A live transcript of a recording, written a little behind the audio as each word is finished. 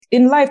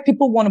in life,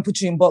 people want to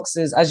put you in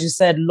boxes, as you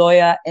said,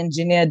 lawyer,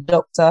 engineer,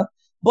 doctor.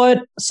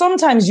 But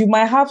sometimes you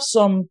might have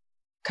some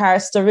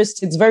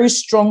characteristics, very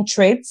strong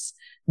traits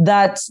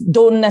that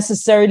don't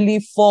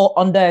necessarily fall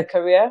under a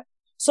career.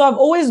 So I've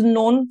always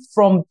known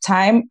from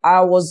time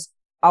I was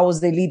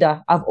the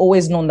leader. I've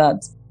always known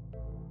that.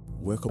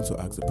 Welcome to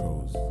Ask the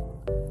Pros,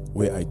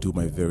 where I do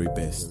my very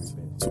best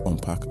to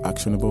unpack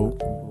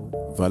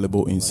actionable,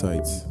 valuable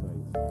insights,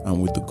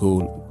 and with the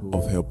goal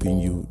of helping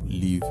you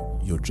live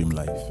your dream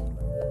life.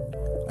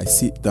 I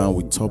sit down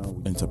with top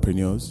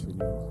entrepreneurs,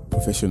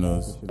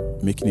 professionals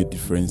making a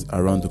difference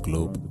around the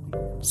globe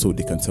so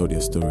they can tell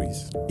their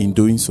stories. In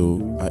doing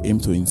so, I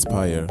aim to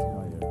inspire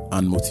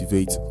and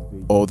motivate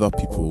other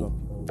people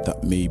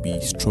that may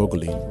be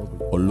struggling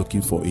or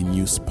looking for a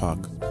new spark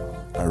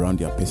around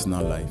their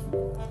personal life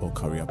or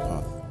career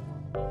path.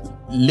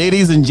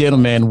 Ladies and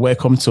gentlemen,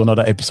 welcome to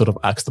another episode of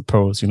Ask the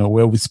Pros,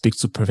 where we speak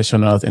to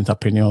professionals,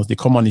 entrepreneurs. They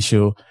come on the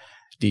show,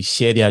 they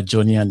share their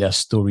journey and their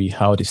story,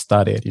 how they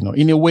started,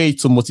 in a way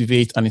to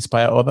motivate and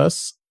inspire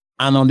others.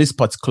 And on this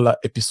particular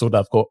episode,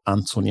 I've got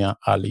Antonia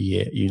Ali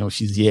here.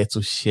 She's here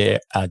to share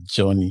her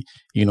journey,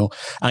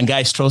 And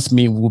guys, trust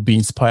me, we'll be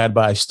inspired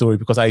by her story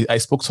because I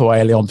spoke to her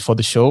earlier on before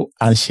the show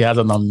and she has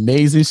an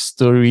amazing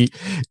story,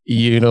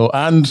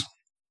 and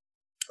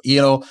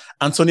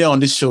Antonia on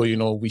this show,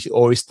 we should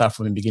always start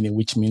from the beginning,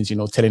 which means,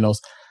 telling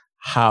us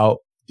how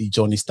the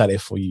journey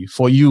started for you.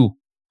 For you,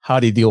 how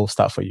did it all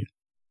start for you?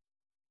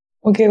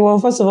 Okay, well,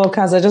 first of all,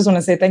 Kaz, I just want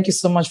to say thank you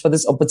so much for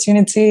this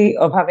opportunity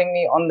of having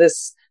me on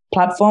this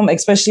platform,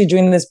 especially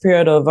during this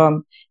period of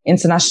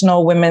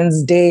International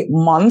Women's Day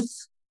month,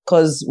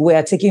 because we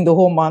are taking the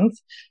whole month.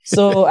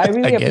 So I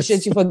really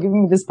appreciate you for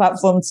giving me this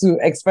platform to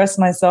express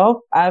myself.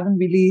 I haven't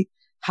really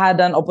had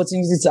an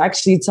opportunity to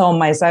actually tell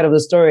my side of the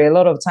story. A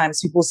lot of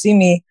times people see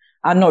me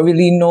and not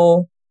really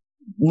know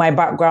my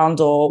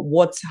background or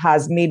what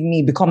has made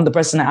me become the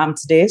person I am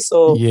today.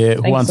 So yeah,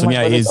 thank you so much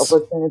for this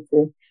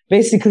opportunity.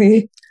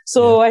 Basically.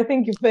 So I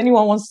think if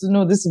anyone wants to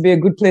know, this would be a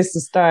good place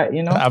to start,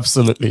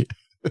 Absolutely.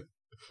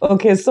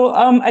 Okay. So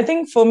I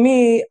think for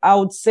me, I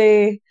would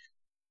say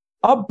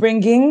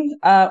upbringing.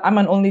 I'm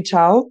an only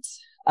child.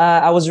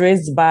 I was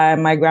raised by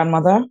my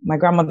grandmother. My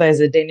grandmother is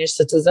a Danish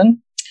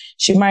citizen.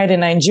 She married a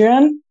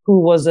Nigerian who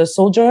was a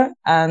soldier,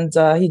 and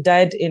he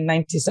died in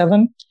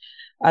 1997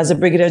 as a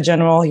brigadier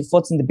general. He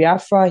fought in the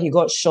Biafra. He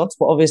got shot,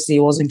 but obviously he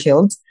wasn't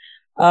killed.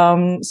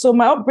 So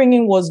my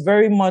upbringing was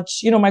very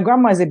much, my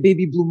grandma is a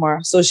baby bloomer.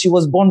 So she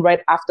was born right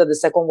after the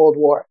Second World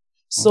War.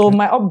 So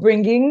my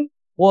upbringing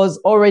was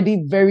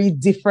already very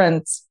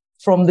different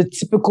from the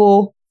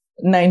typical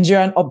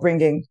Nigerian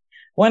upbringing.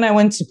 When I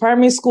went to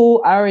primary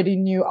school, I already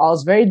knew I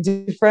was very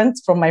different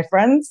from my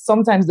friends.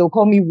 Sometimes they'll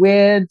call me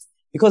weird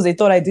because they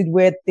thought I did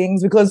weird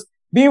things. Because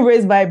being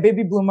raised by a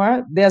baby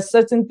bloomer, there are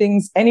certain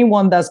things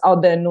anyone that's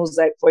out there knows,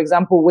 like, for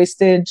example,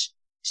 wastage.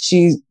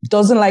 She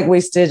doesn't like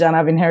wastage, and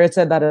I've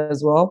inherited that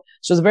as well.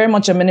 She was very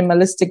much a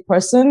minimalistic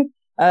person.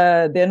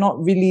 They're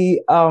not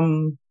really,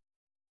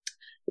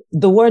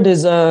 the word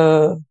is,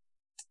 they're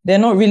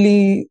not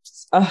really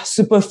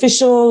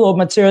superficial or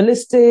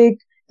materialistic.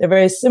 They're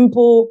very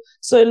simple.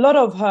 So a lot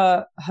of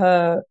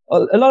her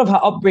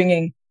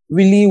upbringing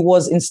really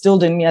was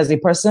instilled in me as a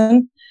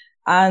person.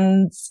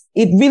 And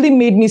it really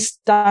made me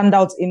stand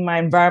out in my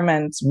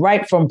environment.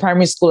 Right from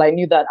primary school, I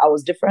knew that I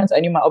was different. I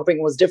knew my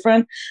upbringing was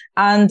different.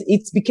 And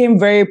it became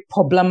very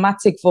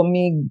problematic for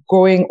me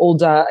growing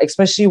older,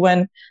 especially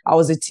when I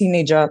was a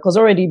teenager, because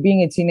already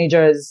being a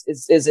teenager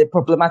is a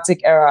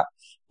problematic era.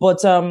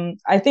 But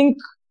I think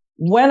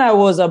when I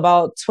was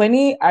about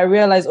 20, I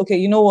realized, okay,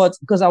 you know what?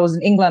 Because I was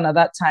in England at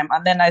that time.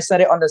 And then I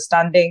started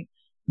understanding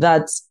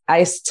that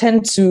I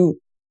tend to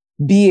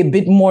be a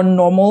bit more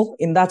normal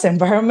in that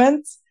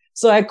environment.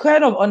 So I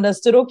kind of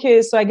understood,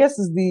 okay, so I guess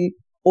it's the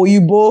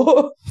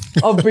Oyibo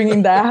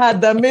upbringing that I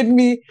had that made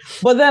me.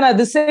 But then at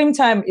the same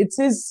time,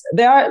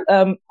 there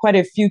are quite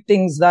a few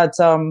things that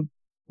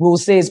we'll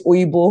say is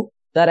Oyibo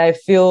that I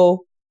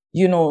feel,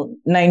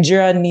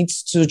 Nigeria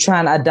needs to try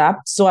and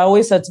adapt. So I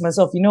always said to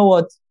myself, you know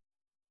what?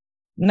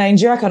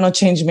 Nigeria cannot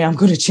change me. I'm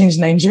going to change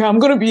Nigeria. I'm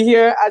going to be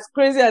here, as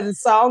crazy as it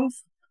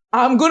sounds.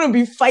 I'm going to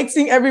be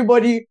fighting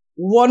everybody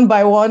one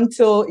by one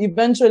till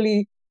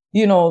eventually,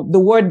 the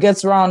word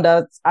gets around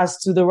as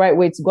to the right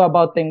way to go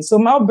about things. So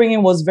my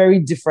upbringing was very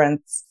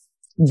different,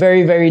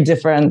 very, very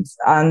different.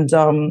 And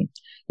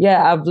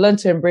I've learned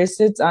to embrace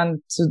it.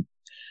 And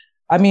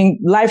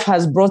life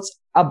has brought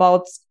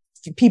about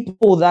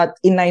people that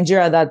in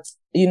Nigeria that,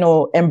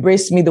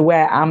 embrace me the way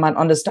I am and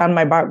understand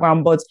my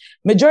background. But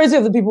majority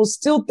of the people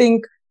still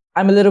think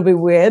I'm a little bit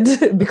weird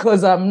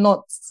because I'm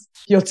not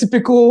your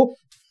typical,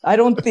 I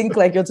don't think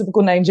like your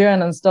typical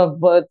Nigerian and stuff,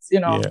 but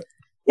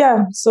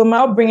Yeah, so my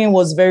upbringing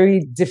was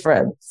very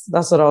different.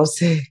 That's what I was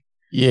saying.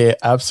 Yeah,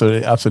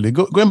 absolutely, absolutely.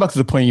 Going back to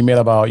the point you made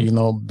about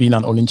being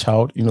an only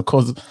child,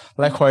 because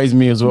likewise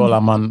me as well.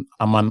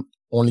 I'm an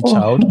only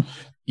child.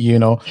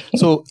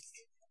 So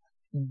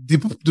do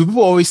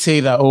people always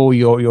say that, oh,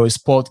 you're a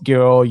sport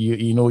girl,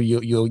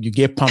 you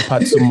get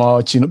pampered too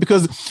much,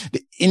 because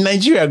in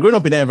Nigeria, growing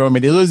up in that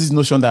environment, there's always this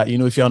notion that,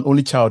 if you're an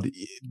only child,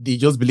 they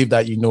just believe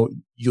that,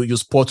 you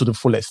sport to the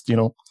fullest,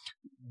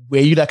 Were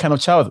you that kind of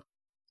child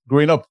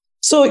growing up?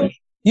 So,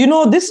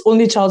 this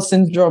only child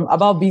syndrome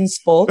about being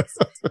spoiled,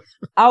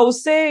 I would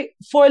say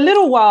for a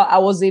little while, I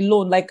was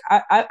alone. Like,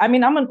 I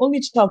mean, I'm an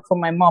only child from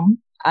my mom.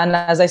 And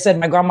as I said,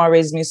 my grandma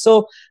raised me.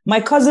 So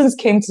my cousins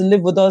came to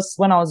live with us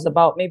when I was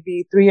about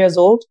maybe 3 years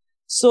old.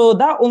 So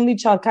that only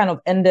child kind of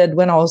ended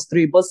when I was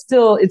 3. But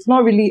still, it's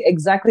not really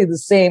exactly the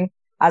same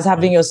as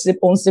having your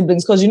own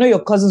siblings. Because,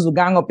 your cousins will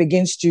gang up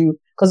against you.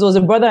 Because it was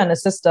a brother and a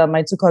sister,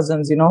 my 2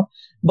 cousins,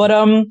 But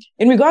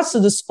in regards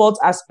to the sports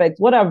aspect,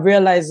 what I've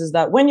realized is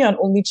that when you're an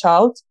only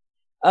child,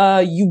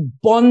 you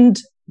bond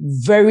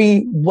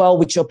very well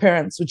with your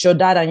parents, with your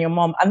dad and your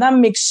mom. And that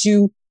makes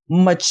you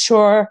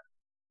mature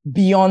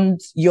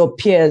beyond your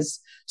peers.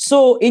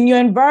 So in your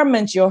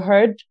environment, you're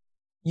heard,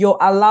 you're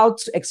allowed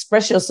to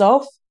express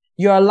yourself,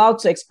 you're allowed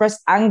to express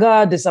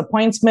anger,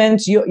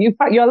 disappointment, you're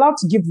allowed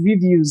to give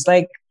reviews.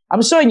 Like,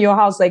 I'm sure in your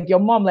house, like your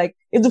mom, like,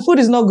 if the food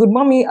is not good,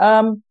 mommy,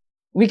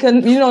 we can,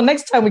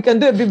 next time we can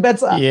do a bit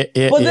better.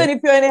 But then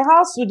if you're in a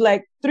house with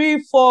like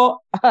 3, 4,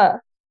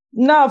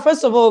 now,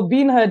 first of all,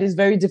 being heard is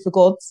very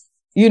difficult,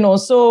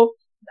 so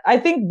I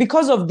think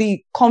because of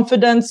the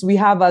confidence we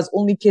have as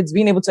only kids,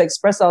 being able to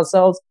express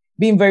ourselves,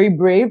 being very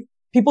brave,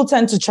 people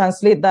tend to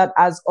translate that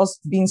as us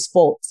being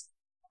spoiled.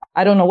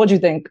 I don't know. What do you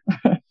think?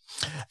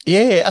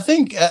 Yeah, I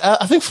think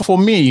for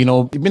me,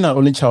 being an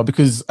only child,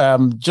 because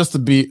just to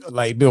be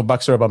like a bit of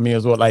backstory about me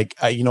as well. Like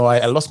I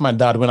lost my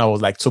dad when I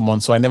was like 2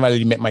 months, so I never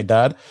really met my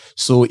dad.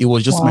 So it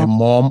was just my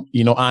mom,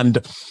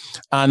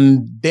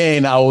 and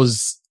then I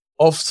was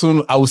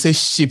often, I would say,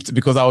 shipped,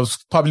 because I was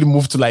probably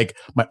moved to like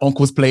my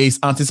uncle's place,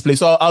 auntie's place.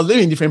 So I was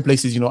living in different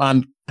places,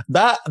 and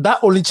that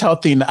only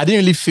child thing, I didn't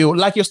really feel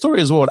like your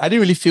story as well. I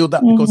didn't really feel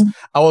that because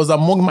I was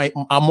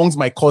amongst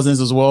my cousins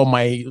as well,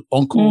 my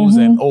uncles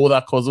and all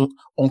that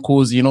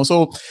uncles,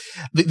 So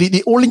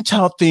the only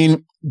child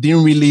thing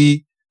didn't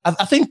really,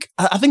 I think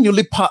the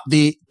only part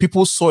the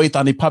people saw it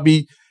and they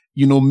probably,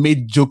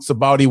 made jokes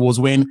about it was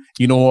when,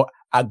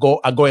 I got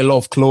a lot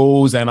of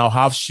clothes and I'll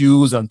have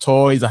shoes and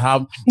toys. I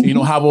have,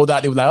 have all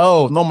that. They were like,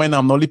 oh, no, man,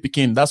 I'm not only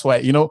picking. That's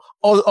why,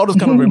 all those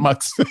kind of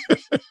remarks.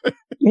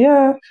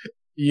 Yeah.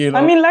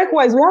 I mean,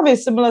 likewise, we have a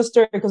similar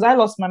story because I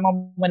lost my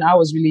mom when I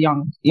was really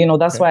young.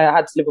 That's why I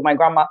had to live with my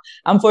grandma.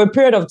 And for a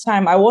period of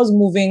time, I was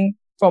moving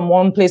from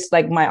one place,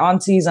 like my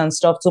aunties and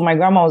stuff, to my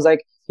grandma was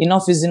like,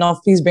 enough is enough.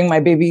 Please bring my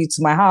baby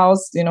to my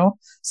house,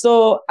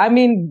 So, I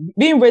mean,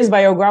 being raised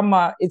by your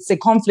grandma, it's a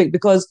conflict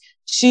because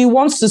she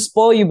wants to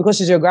spoil you because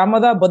she's your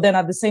grandmother, but then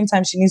at the same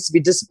time, she needs to be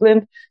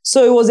disciplined.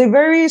 So it was a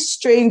very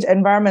strange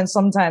environment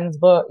sometimes,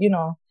 but,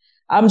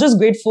 I'm just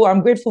grateful. I'm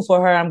grateful for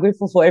her. I'm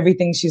grateful for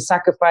everything she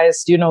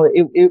sacrificed.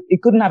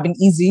 It couldn't have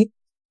been easy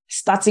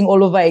starting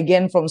all over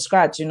again from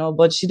scratch,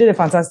 but she did a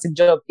fantastic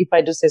job, if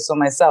I do say so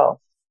myself.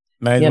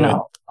 Nice.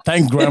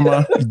 Thanks,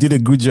 Grandma. You did a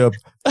good job.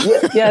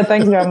 Yeah,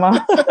 thanks, Grandma.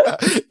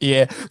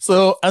 Yeah.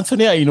 So,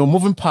 Antonia,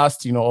 moving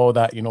past, all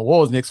that, what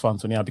was next for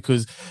Antonia?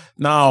 Because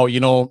now,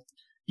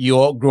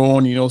 you're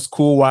grown,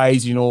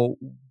 school-wise,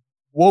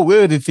 what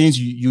were the things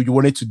you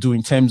wanted to do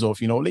in terms of,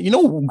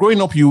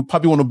 growing up, you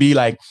probably want to be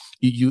like,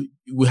 you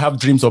have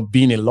dreams of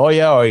being a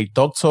lawyer or a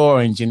doctor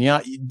or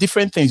engineer,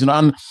 different things,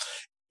 and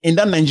in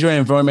that Nigerian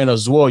environment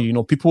as well,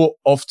 people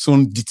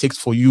often dictate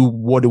for you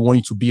what they want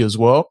you to be as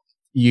well,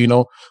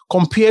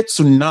 compared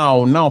to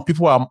now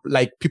people are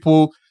like,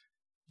 people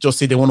just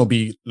say they want to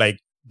be like,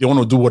 they want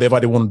to do whatever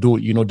they want to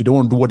do, they don't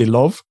want to do what they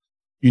love.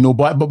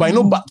 But I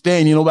know back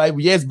then, like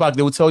years back,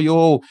 they would tell you,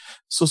 oh,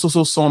 so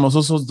son or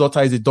so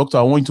daughter is a doctor.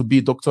 I want you to be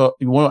a doctor.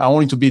 I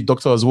want you to be a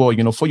doctor as well.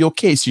 For your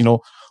case,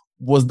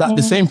 was that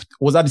the same?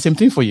 Was that the same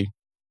thing for you?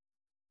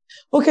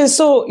 Okay,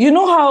 so you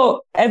know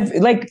how,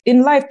 like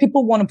in life,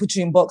 people want to put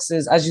you in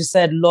boxes, as you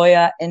said,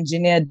 lawyer,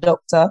 engineer,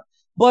 doctor.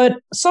 But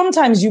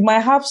sometimes you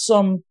might have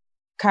some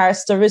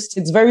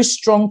characteristics, very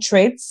strong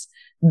traits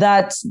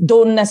that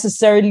don't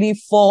necessarily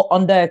fall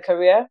under a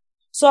career.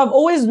 So I've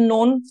always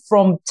known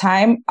from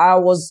time I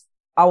was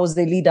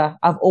a leader.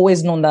 I've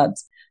always known that.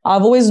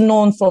 I've always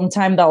known from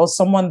time that I was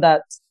someone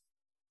that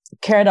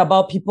cared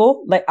about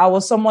people. Like I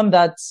was someone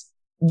that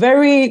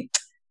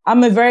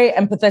I'm a very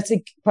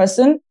empathetic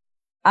person.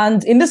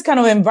 And in this kind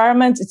of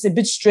environment, it's a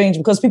bit strange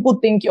because people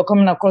think you're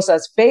coming across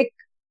as fake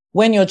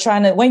when you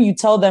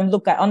tell them,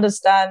 look, I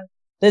understand.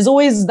 There's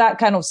always that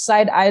kind of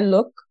side eye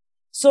look.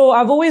 So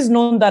I've always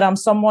known that I'm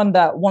someone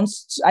that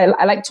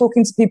I like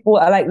talking to people.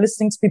 I like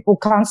listening to people,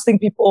 counseling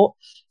people.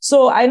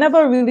 So I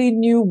never really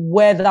knew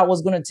where that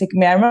was going to take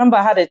me. I remember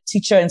I had a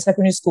teacher in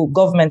secondary school,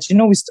 government,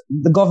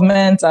 the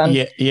government and,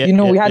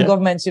 we had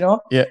government,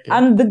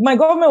 And my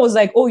government was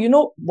like, oh, you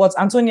know what,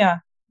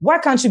 Antonia, why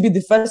can't you be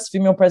the first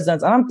female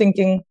president? And I'm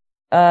thinking,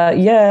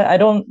 I'm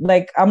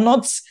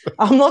not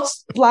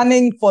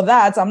planning for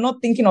that. I'm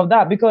not thinking of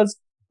that because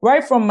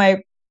right from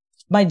my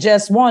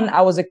JS1,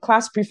 I was a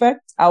class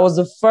prefect. I was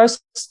the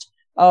first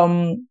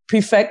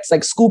prefects,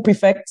 like school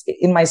prefects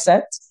in my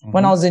set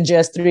when I was in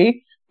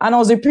JS3. And I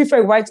was a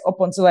prefect right up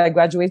until I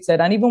graduated.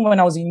 And even when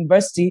I was in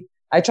university,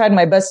 I tried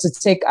my best to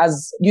take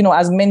as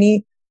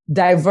many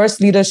diverse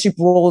leadership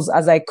roles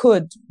as I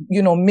could,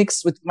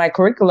 mixed with my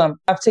curriculum.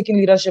 I've taken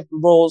leadership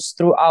roles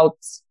throughout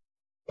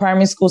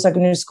primary school,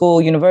 secondary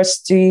school,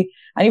 university.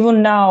 And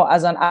even now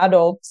as an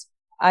adult,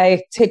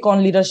 I take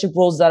on leadership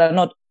roles that are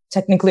not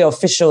technically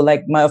official,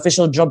 like my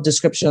official job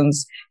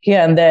descriptions here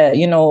and there,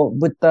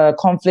 with the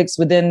conflicts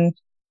within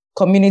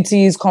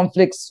communities,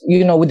 conflicts,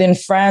 within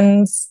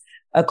friends,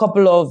 a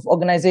couple of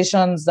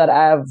organizations that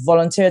I've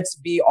volunteered to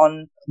be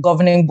on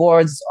governing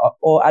boards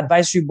or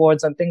advisory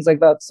boards and things like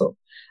that. So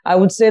I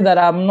would say that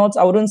I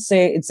wouldn't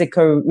say it's a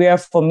career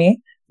for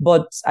me,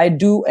 but I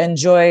do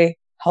enjoy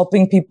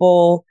helping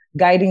people,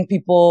 guiding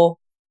people,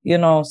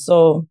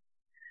 so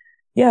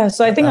yeah.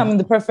 So I think I'm in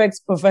the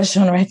perfect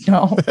profession right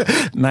now.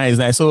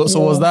 Nice. So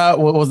was that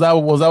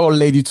what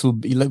led you to,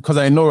 because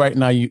I know right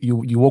now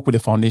you work with the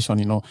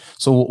foundation,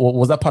 so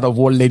was that part of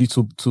what led you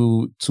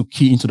to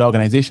key into the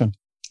organization?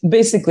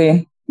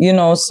 Basically,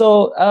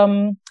 so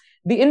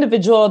the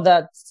individual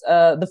that,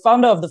 the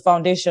founder of the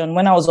foundation,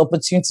 when I was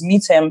opportune to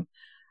meet him,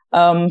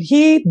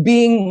 he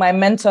being my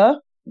mentor,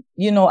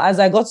 as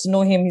I got to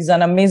know him, he's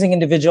an amazing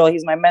individual.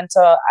 He's my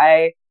mentor.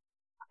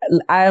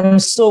 I'm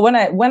so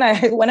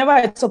whenever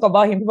I talk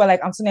about him, people are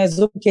like, Antonia is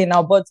okay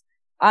now, but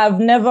I've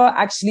never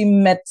actually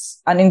met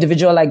an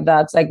individual like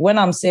that. Like when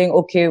I'm saying,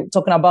 okay,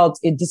 talking about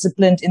a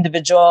disciplined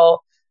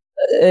individual,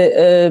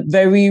 a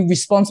very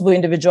responsible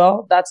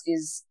individual, that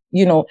is,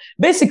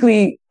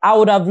 basically I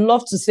would have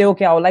loved to say,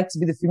 okay, I would like to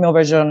be the female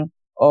version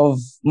of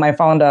my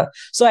founder.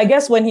 So I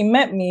guess when he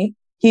met me,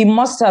 he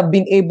must have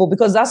been able,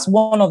 because that's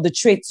one of the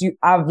traits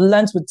I've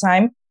learned with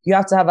time, you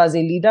have to have as a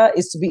leader,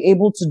 is to be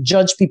able to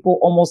judge people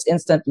almost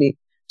instantly,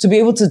 to be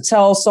able to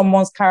tell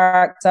someone's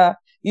character,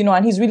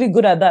 and he's really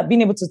good at that,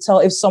 being able to tell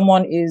if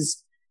someone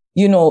is,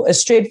 a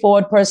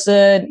straightforward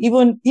person,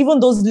 even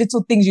those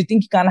little things you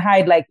think you can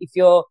hide, like if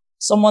you're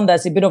someone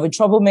that's a bit of a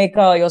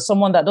troublemaker, or you're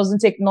someone that doesn't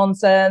take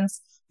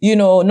nonsense,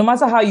 no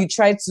matter how you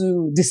try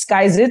to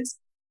disguise it,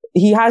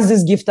 he has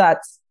this gift at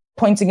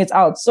pointing it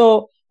out.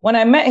 So when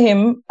I met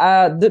him,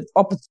 the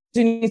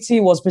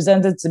opportunity was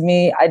presented to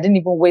me. I didn't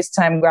even waste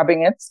time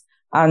grabbing it.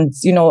 And,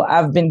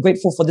 I've been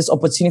grateful for this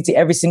opportunity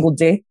every single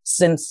day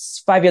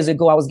since 5 years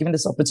ago. I was given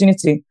this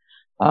opportunity.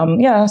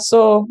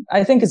 So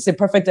I think it's a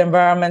perfect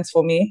environment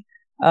for me.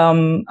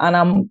 And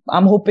I'm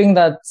hoping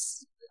that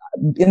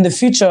in the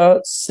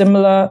future,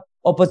 similar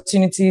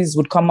opportunities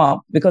would come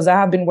up, because I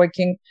have been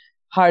working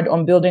hard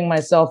on building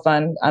myself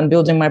and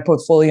building my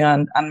portfolio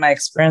and my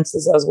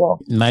experiences as well.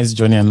 Nice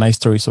journey and nice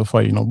story so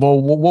far, But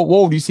what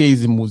would you say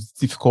is the most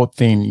difficult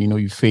thing,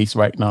 you face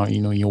right now,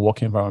 in your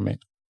work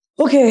environment?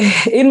 Okay,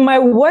 in my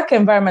work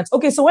environment.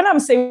 Okay, so when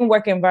I'm saying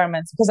work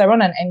environment, because I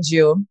run an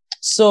NGO,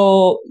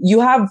 so you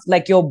have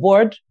like your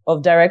board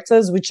of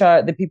directors, which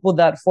are the people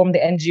that form the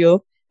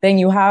NGO. Then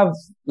you have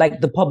like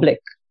the public.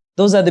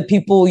 Those are the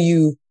people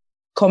you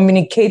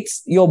communicate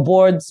your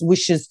board's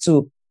wishes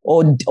to,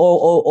 or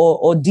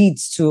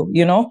deeds to,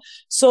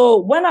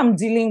 So when I'm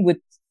dealing with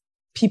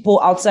people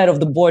outside of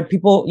the board,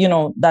 people,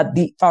 that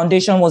the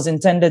foundation was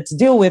intended to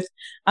deal with,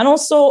 and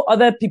also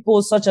other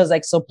people such as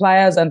like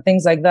suppliers and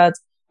things like that,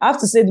 I have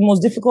to say the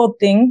most difficult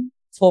thing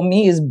for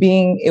me is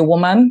being a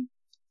woman.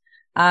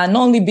 And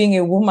not only being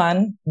a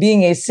woman,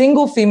 being a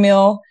single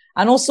female,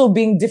 and also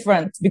being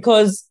different,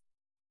 because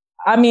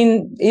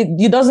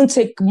it doesn't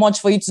take much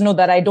for you to know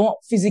that I don't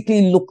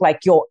physically look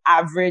like your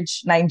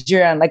average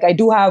Nigerian. Like I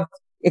do have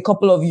a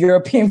couple of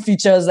European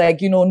features, like,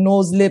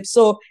 nose, lips.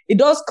 So it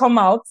does come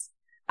out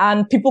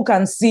and people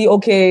can see,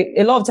 okay,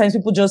 a lot of times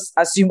people just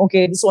assume,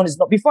 okay, this one is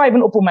not, before I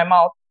even open my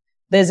mouth,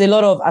 there's a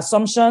lot of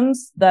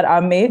assumptions that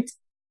are made.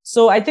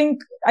 So I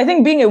think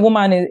being a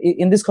woman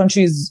in this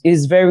country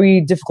is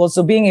very difficult.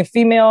 So being a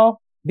female,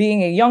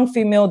 being a young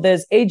female,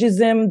 there's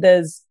ageism,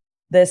 there's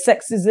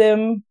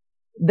sexism,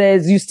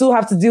 you still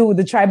have to deal with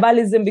the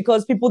tribalism,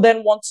 because people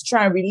then want to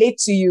try and relate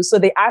to you. So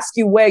they ask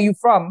you, where are you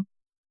from?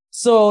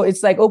 So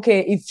it's like,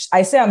 okay, if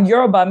I say I'm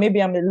Yoruba,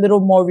 maybe I'm a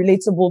little more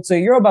relatable to a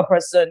Yoruba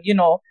person,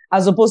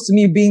 as opposed to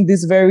me being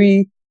this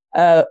very,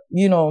 would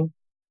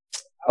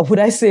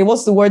I say,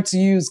 what's the word to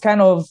use?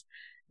 Kind of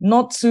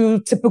not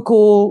too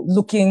typical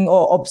looking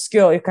or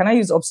obscure. Can I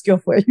use obscure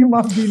for a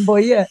human being?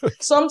 But yeah,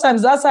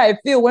 sometimes that's how I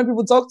feel when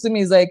people talk to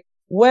me. It's like,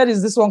 where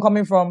is this one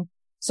coming from?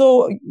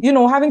 So,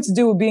 having to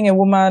do with being a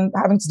woman,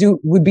 having to do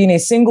with being a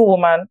single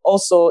woman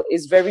also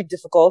is very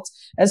difficult,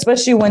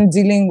 especially when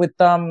dealing with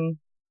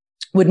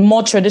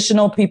more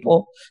traditional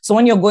people. So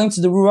when you're going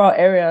to the rural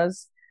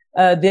areas,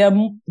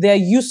 they're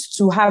used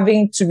to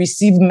having to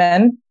receive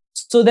men.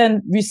 So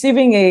then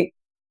receiving a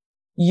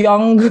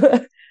young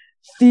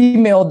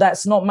female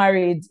that's not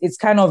married, it's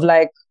kind of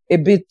like a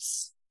bit,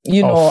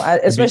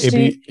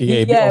 especially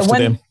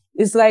when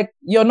it's like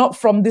you're not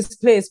from this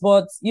place.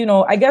 But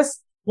I guess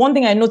one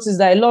thing I noticed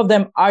that a lot of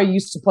them are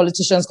used to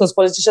politicians, because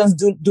politicians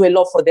do a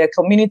lot for their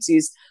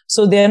communities.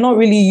 So they're not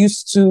really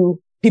used to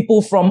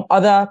people from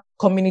other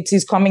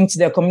communities coming to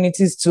their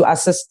communities to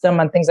assist them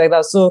and things like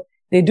that. So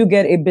they do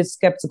get a bit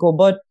skeptical.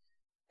 But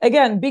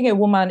again, being a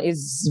woman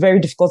is very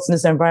difficult in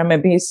this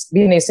environment,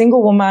 being a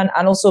single woman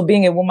and also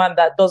being a woman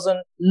that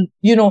doesn't,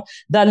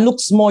 that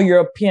looks more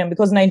European,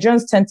 because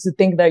Nigerians tend to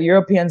think that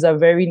Europeans are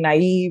very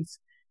naive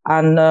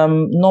and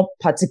not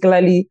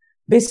particularly,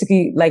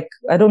 basically, like,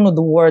 I don't know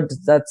the word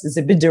that is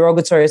a bit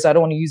derogatory, so I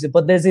don't want to use it,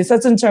 but there's a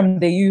certain term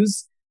they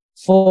use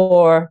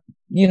for,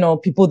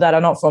 people that are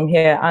not from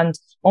here. And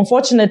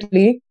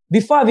unfortunately,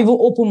 before I've even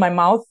opened my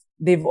mouth,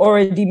 they've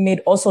already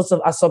made all sorts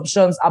of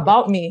assumptions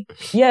about me.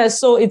 Yeah,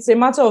 so it's a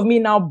matter of me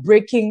now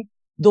breaking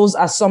those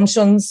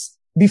assumptions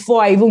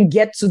before I even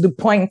get to the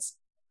point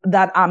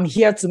that I'm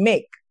here to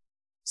make.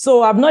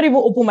 So I've not even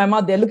opened my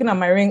mouth. They're looking at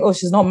my ring. Oh,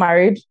 she's not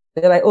married.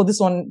 They're like, oh, this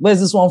one, where's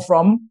this one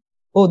from?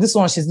 Oh, this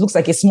one, she looks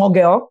like a small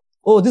girl.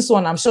 Oh, this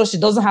one, I'm sure she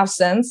doesn't have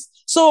sense.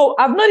 So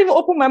I've not even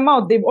opened my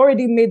mouth. They've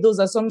already made those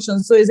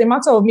assumptions. So it's a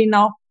matter of me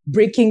now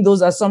breaking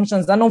those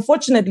assumptions. And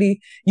unfortunately,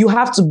 you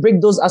have to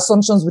break those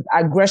assumptions with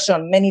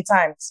aggression many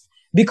times,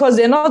 because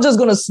they're not just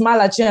going to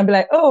smile at you and be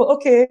like, oh,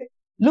 okay,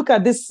 look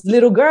at this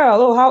little girl.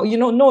 Oh, how,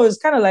 no, it's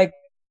kind of like,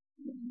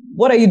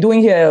 what are you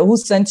doing here? Who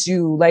sent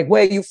you? Like,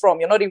 where are you from?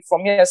 You're not even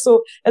from here.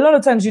 So a lot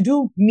of times you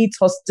do meet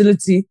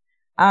hostility.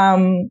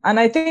 And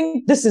I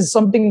think this is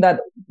something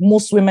that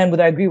most women would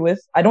agree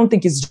with. I don't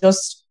think it's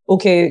just,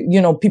 okay,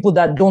 people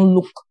that don't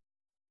look,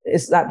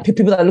 it's that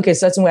people that look a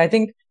certain way. I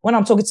think when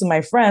I'm talking to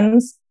my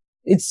friends,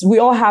 we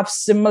all have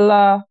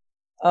similar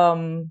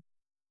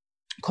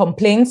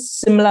complaints,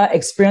 similar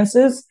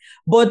experiences,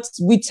 but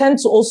we tend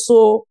to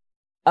also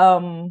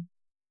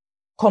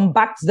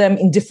combat them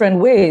in different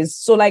ways.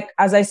 So like,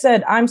 as I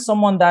said, I'm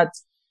someone that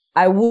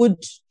I would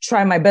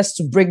try my best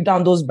to break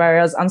down those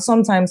barriers. And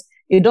sometimes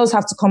it does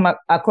have to come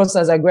across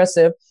as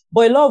aggressive.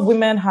 But a lot of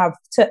women have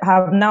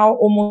now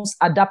almost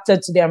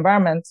adapted to the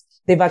environment.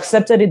 They've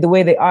accepted it the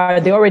way they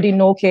are. They already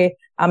know, okay,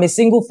 I'm a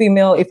single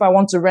female. If I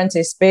want to rent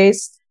a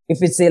space, if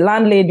it's a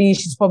landlady,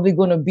 she's probably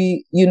going to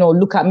be,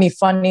 look at me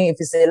funny. If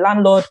it's a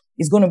landlord,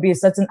 it's going to be a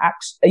certain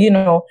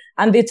action,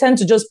 and they tend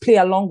to just play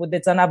along with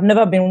it. And I've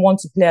never been one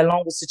to play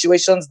along with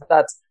situations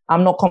that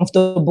I'm not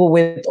comfortable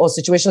with or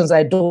situations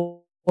I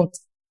don't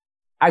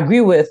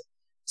agree with.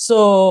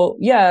 So,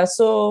 yeah.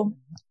 So,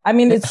 I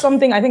mean, it's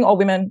something I think all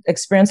women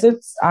experience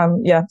it.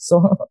 Yeah.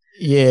 So.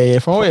 Yeah.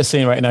 From what you're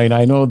saying right now,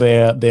 I know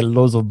there are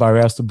loads of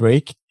barriers to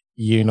break,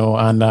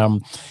 and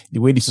the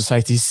way the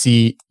society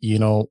see,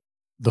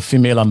 the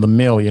female and the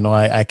male,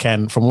 I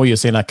can, from what you're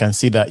saying, I can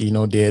see that,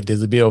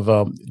 there's a bit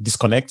of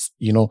disconnect,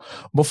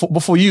 but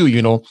for you,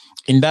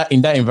 in that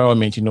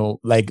environment,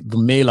 like the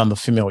male and the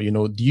female,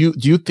 do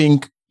you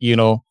think,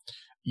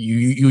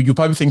 you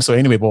probably think so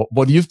anyway,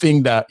 but do you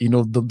think that,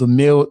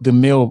 the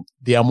male,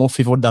 they are more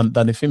favored than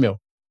the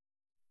female?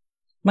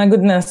 My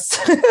goodness.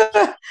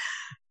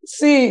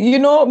 See,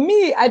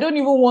 me, I don't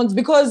even want,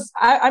 because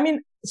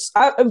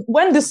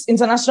when this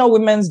International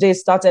Women's Day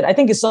started, I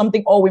think it's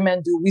something all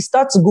women do. We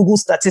start to Google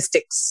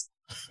statistics.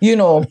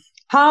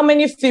 How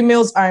many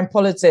females are in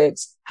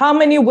politics? How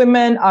many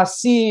women are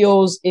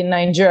CEOs in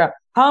Nigeria?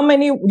 How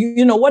many,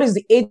 what is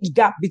the age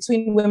gap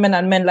between women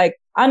and men? Like,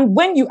 and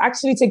when you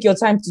actually take your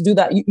time to do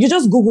that, you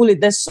just Google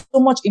it. There's so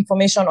much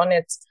information on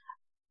it.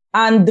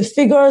 And the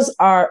figures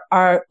are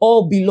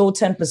all below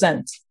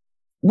 10%.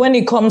 When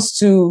it comes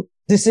to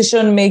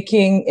decision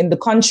making in the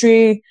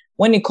country,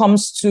 when it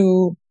comes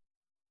to,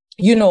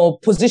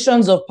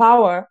 positions of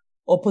power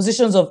or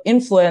positions of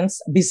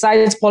influence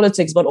besides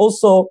politics, but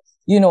also,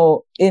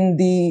 in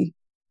the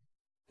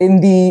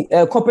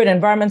corporate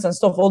environments and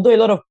stuff, although a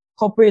lot of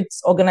corporate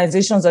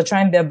organizations are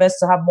trying their best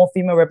to have more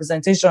female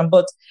representation,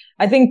 but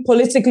I think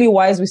politically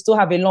wise, we still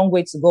have a long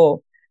way to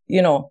go,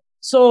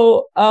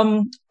 So,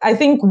 I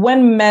think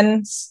when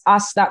men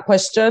ask that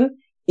question,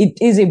 it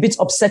is a bit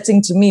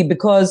upsetting to me,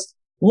 because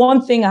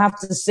one thing I have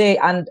to say,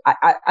 and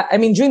I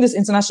mean, during this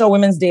International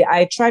Women's Day,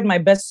 I tried my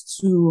best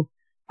to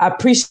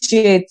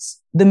appreciate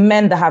the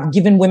men that have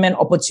given women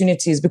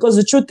opportunities, because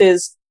the truth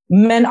is,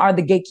 men are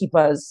the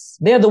gatekeepers.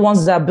 They're the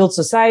ones that build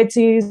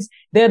societies.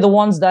 They're the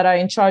ones that are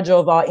in charge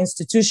of our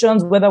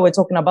institutions, whether we're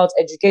talking about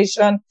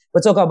education,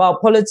 we're talking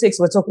about politics,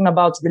 we're talking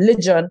about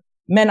religion.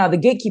 Men are the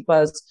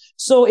gatekeepers.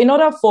 So in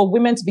order for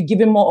women to be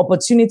given more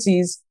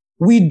opportunities,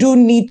 we do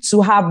need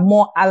to have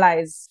more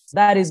allies.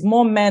 That is,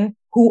 more men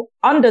who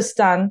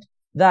understand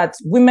that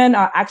women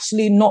are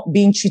actually not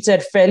being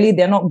treated fairly.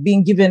 They're not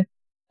being given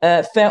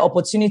fair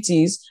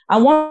opportunities.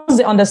 And once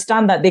they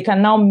understand that, they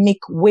can now make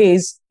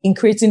ways in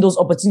creating those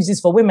opportunities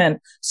for women.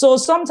 So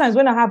sometimes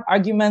when I have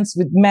arguments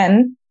with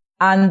men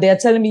and they're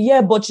telling me,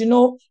 yeah, but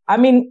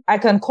I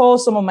can call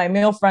some of my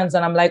male friends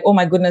and I'm like, oh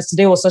my goodness,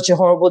 today was such a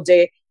horrible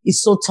day.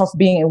 It's so tough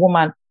being a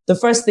woman. The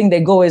first thing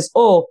they go is,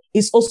 oh,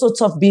 it's also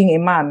tough being a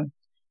man.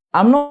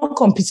 I'm not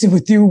competing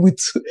with you with,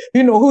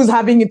 who's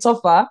having it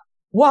tougher.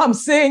 What I'm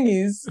saying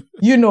is,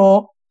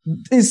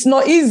 it's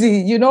not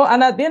easy,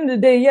 and at the end of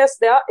the day, yes,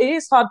 it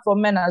is hard for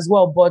men as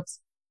well, but,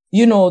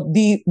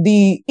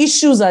 the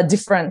issues are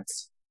different.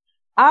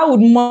 I would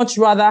much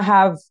rather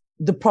have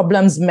the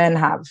problems men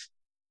have.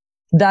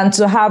 than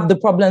to have the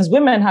problems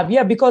women have.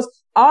 Yeah, because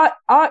our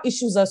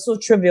issues are so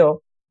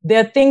trivial. There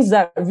are things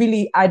that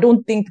really, I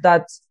don't think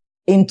that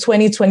in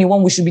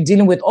 2021 we should be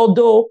dealing with.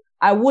 Although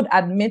I would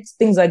admit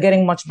things are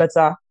getting much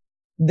better.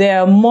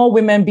 There are more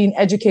women being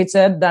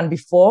educated than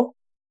before.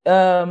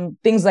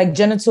 Things like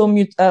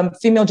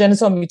female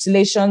genital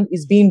mutilation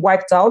is being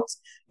wiped out.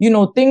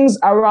 Things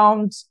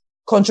around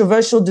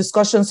controversial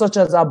discussions such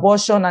as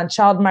abortion and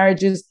child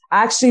marriages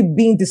are actually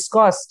being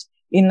discussed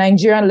in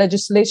Nigerian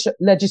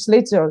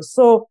legislators.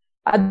 So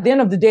at the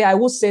end of the day, I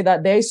will say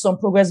that there is some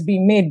progress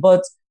being made,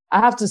 but I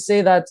have to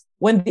say that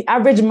when the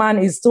average man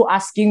is still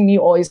asking me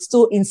or is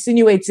still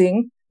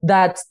insinuating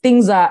that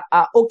things are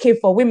okay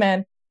for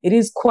women, it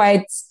is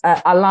quite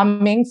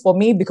alarming for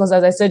me because,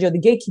 as I said, you're the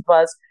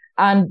gatekeepers.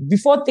 And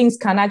before things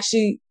can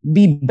actually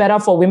be better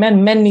for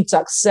women, men need to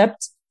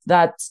accept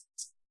that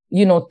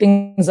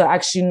things are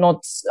actually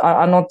not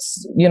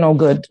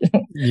good.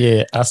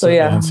 Yeah, absolutely. So,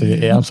 yeah. Anthony.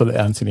 Yeah, absolutely,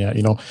 Anthony.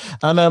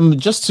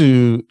 And just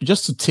to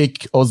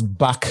take us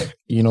back,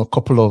 a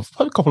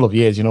couple of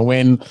years,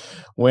 when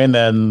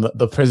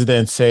the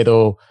president said,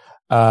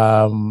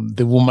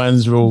 the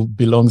woman's role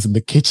belongs in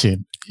the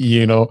kitchen.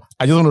 I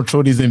just want to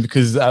throw this in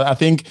because I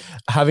think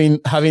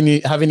having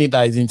it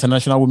as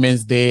International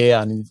Women's Day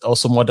and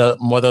also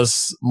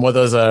Mother's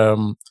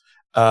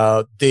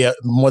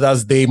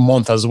Day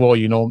month as well,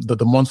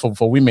 the month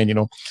for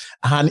women,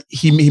 and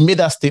he made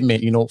that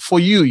statement, for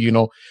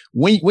you,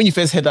 when you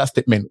first heard that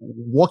statement,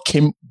 what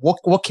came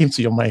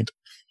to your mind?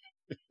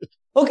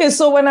 Okay,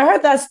 so when I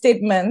heard that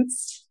statement,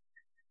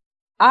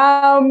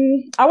 I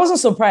wasn't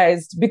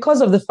surprised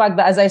because of the fact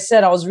that, as I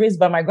said, I was raised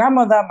by my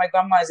grandmother. My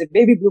grandma is a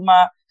baby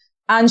boomer,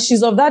 and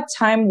she's of that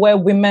time where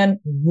women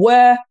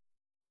were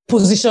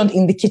positioned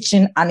in the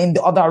kitchen and in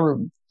the other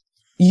room,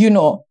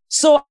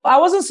 So I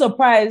wasn't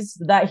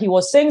surprised that he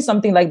was saying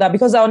something like that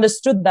because I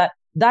understood that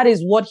that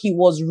is what he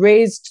was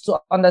raised to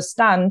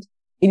understand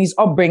in his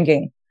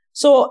upbringing.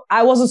 So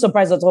I wasn't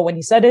surprised at all when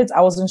he said it.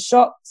 I wasn't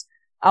shocked.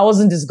 I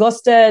wasn't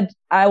disgusted.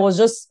 I was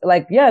just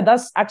like, yeah,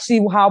 that's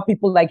actually how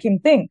people like him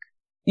think.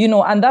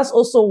 And that's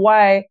also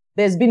why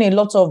there's been a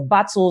lot of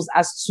battles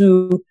as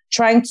to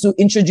trying to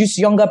introduce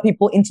younger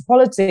people into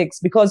politics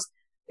because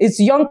it's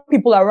young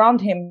people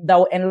around him that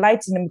will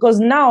enlighten him. Because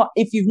now,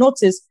 if you've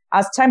noticed,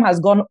 as time has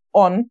gone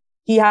on,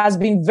 he has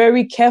been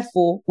very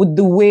careful with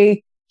the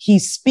way he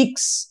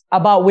speaks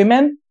about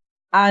women.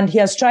 And he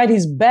has tried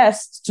his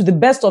best, to the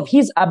best of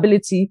his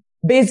ability,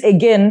 based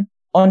again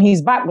on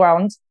his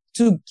background,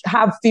 to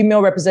have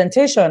female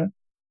representation.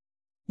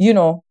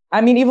 Even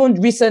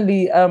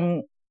recently,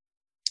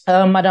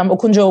 Madam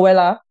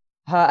Okonjo-Iweala,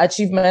 her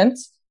achievement,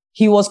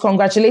 he was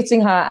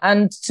congratulating her.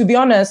 And to be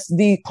honest,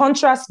 the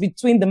contrast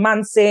between the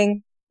man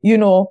saying,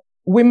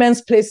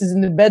 women's place is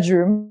in the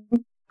bedroom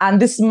and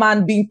this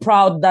man being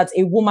proud that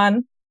a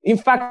woman, in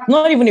fact,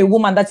 not even a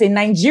woman, that's a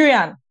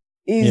Nigerian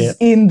is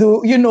in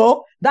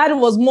the, that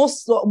was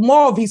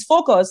more of his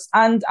focus.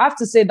 And I have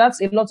to say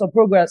that's a lot of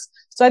progress.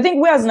 So I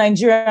think we as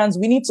Nigerians,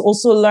 we need to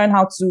also learn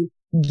how to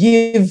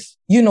give,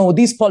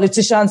 these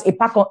politicians a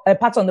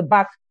pat on the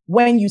back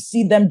when you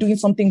see them doing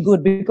something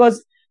good,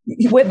 because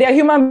they're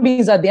human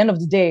beings at the end of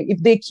the day.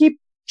 If they keep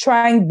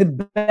trying the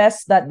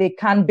best that they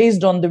can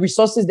based on the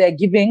resources they're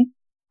giving,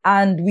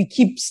 and we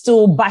keep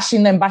still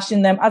bashing them,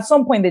 at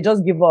some point they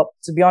just give up,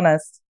 to be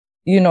honest,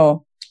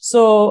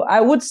 So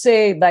I would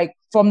say, like,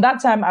 from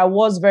that time, I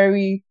was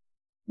very,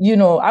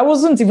 I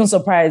wasn't even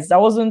surprised. I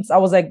was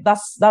like,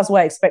 that's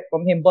what I expect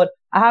from him. But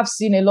I have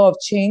seen a lot of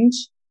change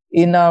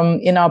in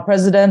our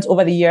president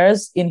over the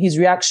years in his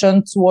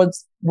reaction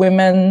towards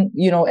women,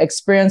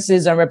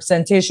 experiences and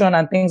representation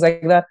and things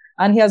like that.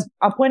 And he has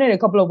appointed a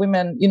couple of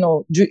women,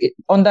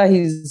 under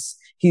his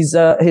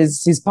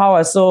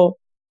power. So,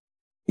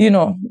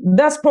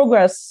 that's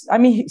progress. I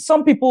mean,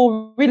 some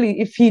people really,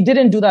 if he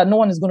didn't do that, no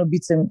one is going to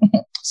beat him.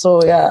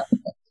 So, yeah.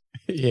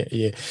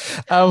 Yeah.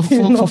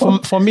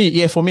 For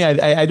me,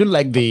 I do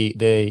like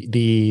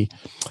the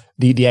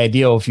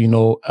idea of,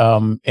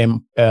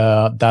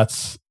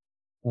 that's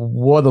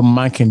what a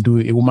man can do,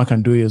 a woman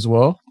can do it as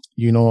well.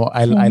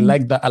 I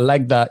like that,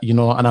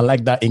 and I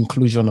like that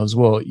inclusion as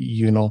well,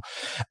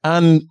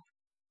 and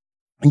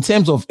in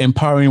terms of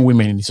empowering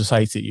women in the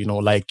society,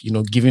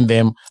 giving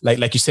them,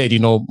 like you said,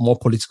 more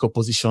political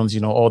positions,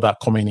 all that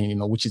coming in,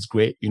 which is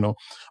great,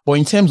 but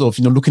in terms of,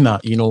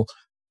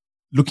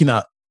 looking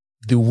at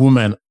the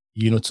woman,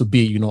 to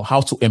be,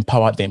 how to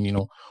empower them,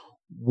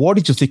 what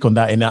did you think on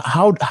that? And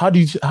how do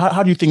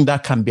you think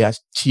that can be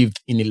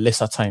achieved in a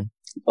lesser time?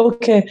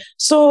 Okay.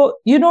 So,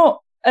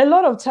 a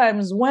lot of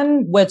times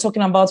when we're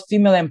talking about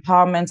female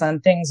empowerment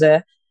and things,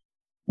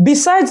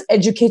 besides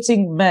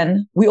educating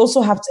men, we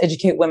also have to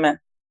educate women.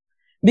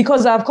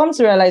 Because I've come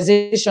to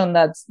realization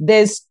that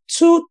there's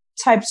two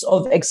types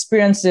of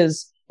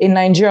experiences in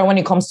Nigeria when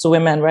it comes to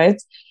women,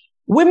 right?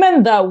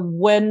 Women that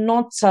were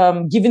not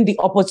given the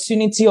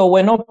opportunity or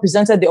were not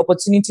presented the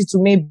opportunity to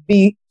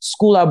maybe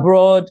school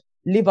abroad,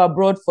 live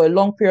abroad for a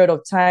long period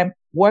of time,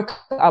 work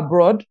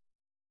abroad,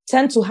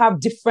 tend to have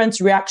different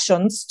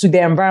reactions to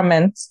their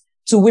environment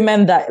to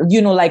women that,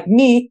 like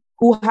me,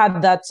 who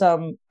had that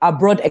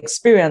abroad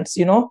experience,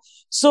 you know.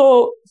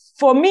 So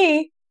for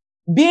me,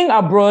 being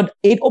abroad,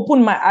 it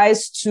opened my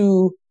eyes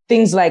to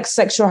things like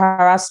sexual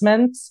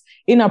harassment,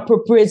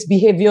 inappropriate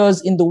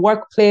behaviors in the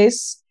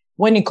workplace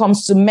when it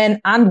comes to men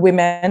and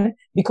women,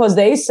 because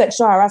there is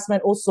sexual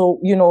harassment also,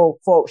 you know,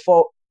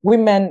 for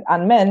women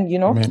and men, you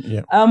know. Men,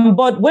 yeah.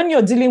 But when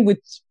you're dealing with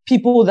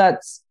people that,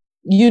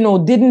 you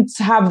know, didn't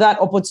have that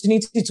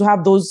opportunity to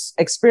have those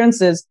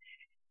experiences,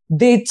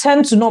 they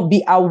tend to not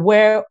be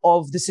aware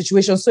of the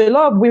situation. So a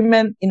lot of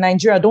women in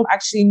Nigeria don't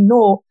actually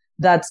know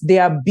that they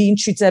are being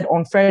treated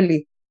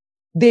unfairly.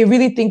 They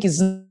really think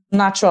it's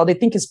natural. They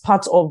think it's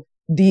part of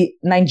the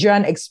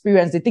Nigerian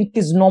experience. They think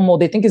it's normal.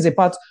 They think it's a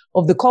part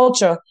of the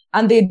culture.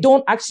 And they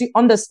don't actually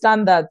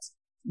understand that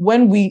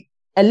when we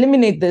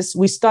eliminate this,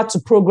 we start to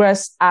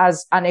progress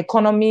as an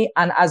economy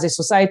and as a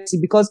society,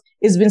 because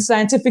it's been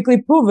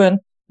scientifically proven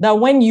that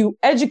when you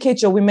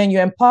educate your women,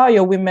 you empower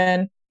your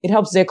women, it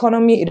helps the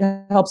economy, it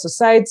helps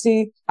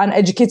society. An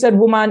educated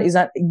woman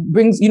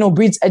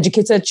breeds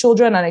educated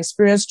children and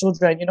experienced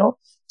children, you know.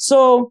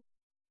 So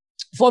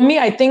for me,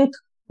 I think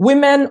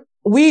women,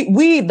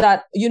 we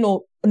that, you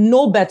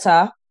know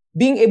better,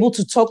 being able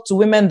to talk to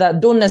women that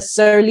don't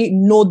necessarily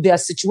know their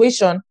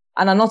situation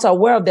and are not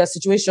aware of their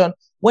situation,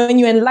 when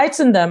you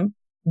enlighten them,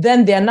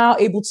 then they're now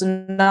able to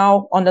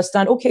now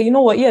understand, okay, you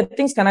know what? Yeah,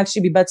 things can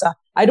actually be better.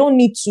 I don't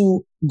need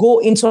to go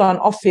into an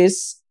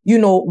office, you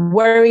know,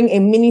 wearing a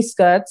mini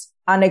skirt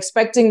and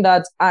expecting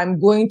that I'm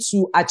going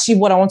to achieve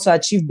what I want to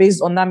achieve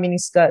based on that mini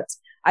skirt.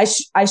 I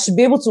should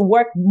be able to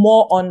work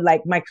more on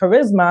like my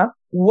charisma,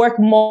 work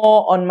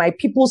more on my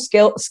people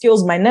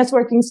skills, my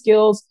networking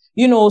skills,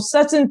 you know,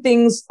 certain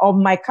things of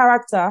my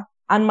character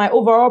and my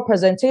overall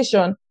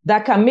presentation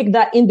that can make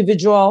that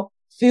individual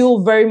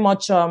feel very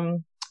much,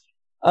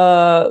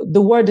 the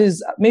word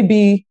is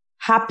maybe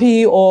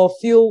happy or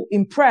feel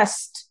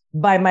impressed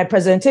by my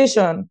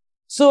presentation.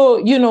 So,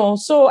 you know,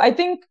 so I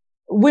think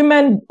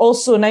women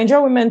also,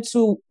 Nigerian women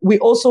too,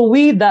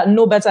 we that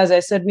know better, as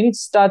I said, we need to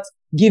start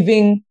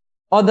giving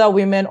other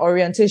women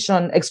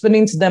orientation,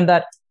 explaining to them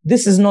that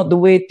this is not the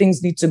way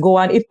things need to go.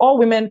 And if all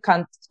women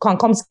can come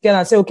together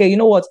and say, okay, you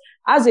know what,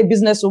 as a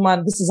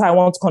businesswoman, this is how I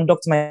want to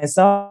conduct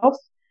myself.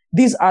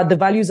 These are the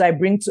values I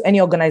bring to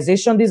any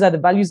organization. These are the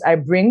values I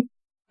bring.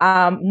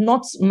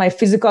 Not my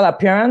physical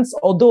appearance,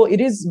 although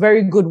it is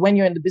very good when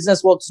you're in the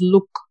business world to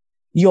look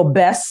your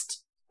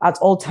best at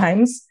all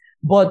times.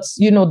 But,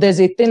 you know, there's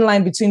a thin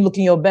line between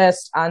looking your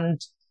best and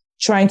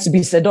trying to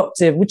be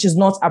seductive, which is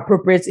not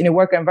appropriate in a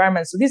work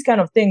environment. So these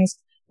kind of things,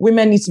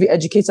 women need to be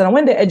educated. And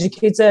when they're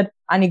educated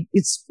and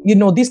it's, you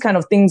know, these kind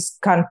of things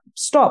can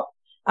stop.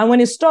 And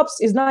when it stops,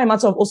 it's not a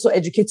matter of also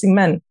educating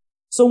men.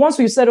 So once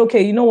we've said,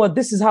 okay, you know what,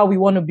 this is how we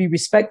want to be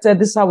respected.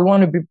 This is how we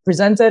want to be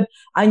presented.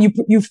 And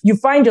you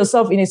find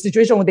yourself in a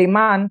situation with a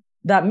man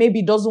that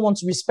maybe doesn't want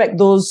to respect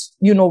those,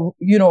 you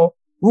know,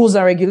 rules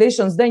and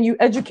regulations, then you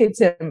educate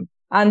him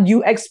and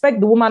you expect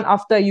the woman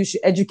after you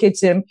should educate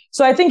him.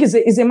 So I think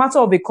it's a matter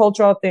of a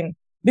cultural thing,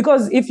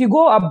 because if you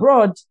go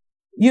abroad,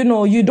 you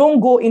know, you don't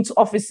go into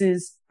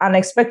offices and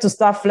expect to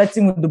start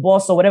flirting with the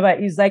boss or whatever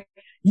it is. Like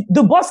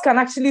the boss can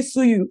actually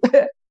sue you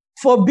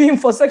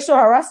for sexual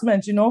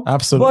harassment, you know?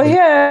 Absolutely. But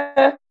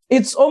here,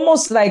 it's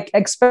almost like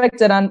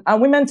expected. And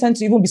women tend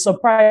to even be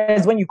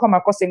surprised when you come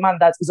across a man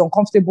that is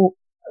uncomfortable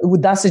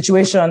with that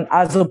situation,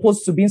 as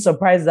opposed to being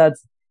surprised that,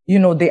 you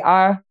know, they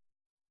are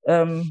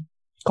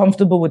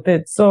comfortable with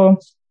it. So,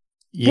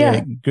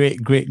 yeah. Great,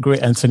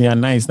 Antonia.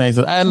 Nice.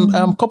 And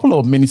a couple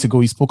of minutes ago,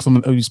 you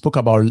spoke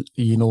about,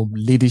 you know,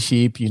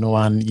 leadership, you know,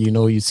 and, you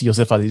know, you see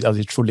yourself as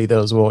a true leader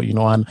as well, you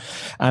know,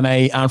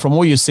 and from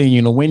what you're saying,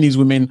 you know, when these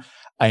women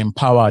are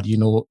empowered, you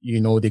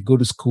know, they go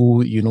to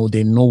school, you know,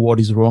 they know what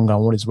is wrong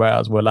and what is right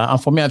as well.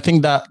 And for me, I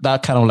think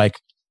that kind of like,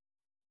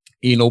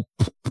 you know,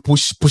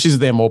 pushes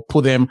them or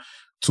put them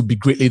to be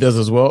great leaders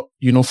as well.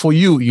 You know, for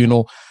you, you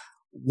know,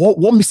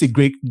 what makes a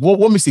good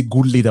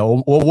leader,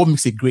 or what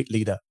makes a great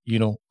leader? You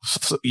know,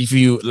 so if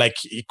you like,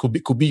 it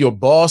could be your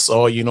boss,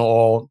 or, you know,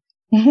 or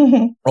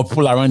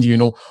people around you. You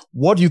know,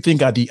 what do you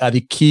think are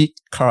the key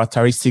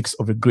characteristics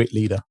of a great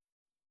leader?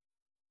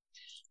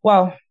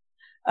 Wow.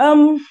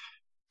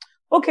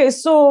 Okay,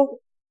 so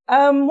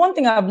one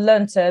thing I've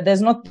learned,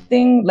 there's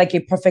nothing like a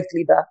perfect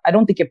leader. I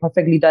don't think a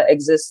perfect leader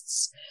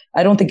exists.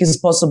 I don't think it's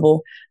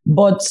possible.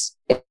 But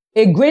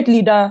a great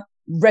leader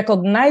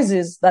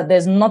recognizes that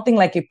there's nothing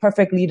like a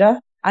perfect leader,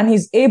 and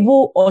he's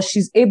able or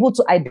she's able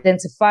to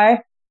identify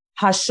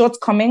her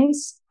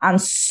shortcomings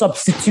and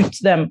substitute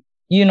them,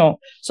 you know.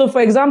 So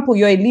for example,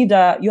 you're a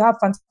leader, you have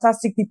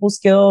fantastic people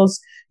skills,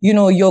 you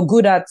know, you're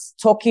good at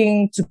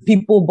talking to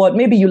people, but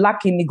maybe you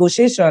lack in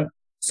negotiation.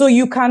 So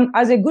you can,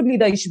 as a good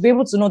leader, you should be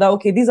able to know that,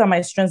 okay, these are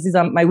my strengths, these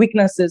are my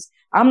weaknesses.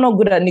 I'm not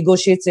good at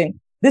negotiating.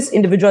 This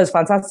individual is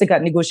fantastic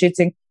at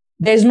negotiating.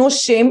 There's no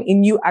shame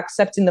in you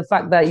accepting the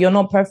fact that you're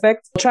not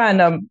perfect. Try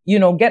and, you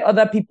know, get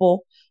other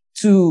people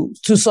to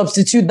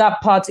substitute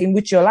that part in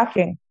which you're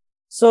lacking.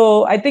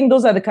 So I think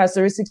those are the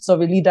characteristics of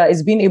a leader,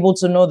 is being able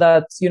to know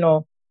that, you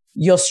know,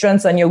 your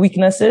strengths and your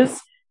weaknesses.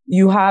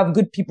 you have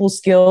good people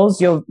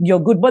skills, you're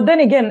good. But then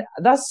again,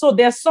 there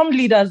are some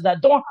leaders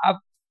that don't have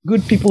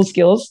good people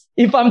skills.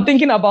 If I'm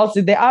thinking about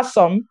it, there are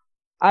some.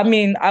 I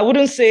mean, I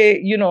wouldn't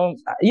say,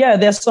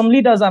 there's some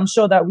leaders I'm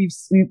sure that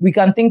we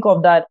can think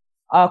of that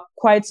are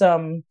quite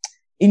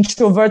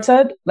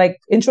introverted, like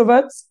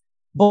introverts,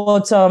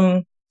 but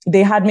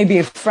they had maybe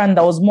a friend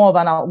that was more of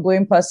an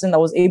outgoing person that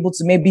was able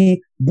to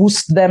maybe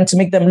boost them to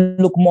make them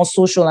look more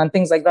social and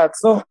things like that.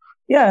 So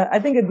yeah, I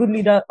think a good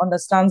leader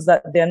understands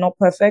that they're not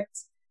perfect.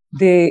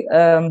 They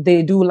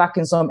do lack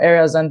in some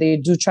areas, and they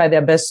do try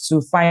their best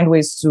to find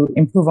ways to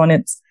improve on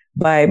it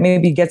by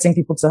maybe getting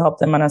people to help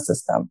them and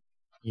assist them.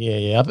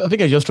 Yeah. I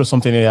think I just threw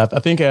something in there. I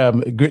think a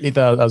great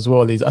leader as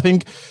well is, I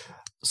think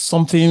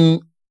something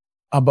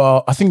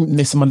about, I think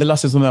Nelson Mandela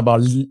says something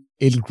about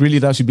a great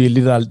leader should be a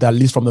leader that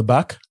leads from the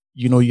back.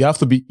 You have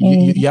to be,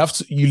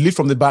 you lead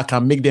from the back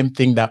and make them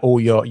think that, oh,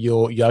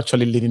 you're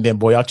actually leading them,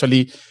 but you're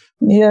actually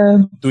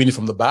doing it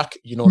from the back,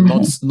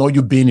 not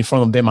you being in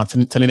front of them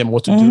and telling them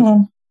what to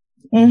do.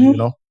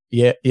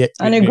 Yeah.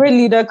 And a great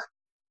leader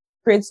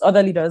creates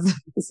other leaders,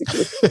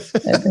 basically.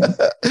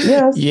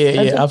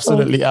 Yes.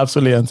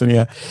 Absolutely,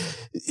 Antonia.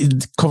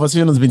 The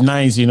conversation has been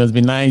nice, it's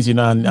been nice, and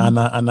I,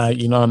 and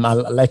I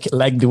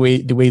like the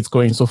way it's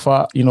going so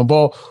far,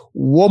 but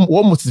what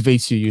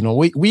motivates you?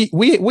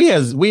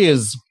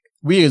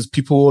 We as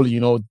people,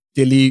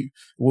 daily,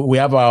 we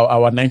have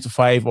our 9 to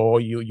 5,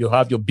 or you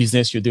have your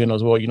business you're doing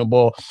as well,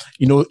 but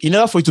in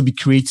order for you to be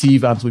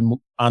creative and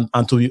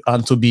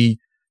to be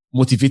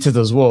motivated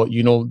as well,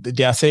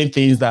 there are certain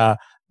things that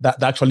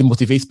actually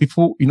motivates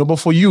people, but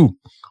for you,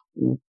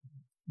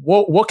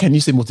 what can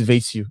you say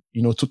motivates you,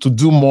 to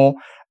do more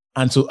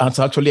and to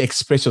actually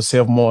express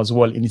yourself more as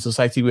well in the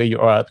society where you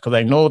are? Because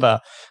I know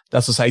that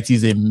society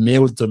is a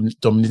male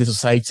dominated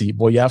society,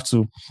 but you have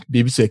to be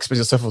able to express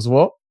yourself as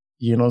well,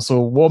 so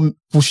what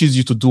pushes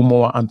you to do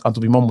more and to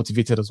be more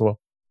motivated as well?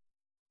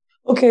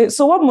 Okay.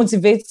 So what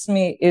motivates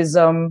me is,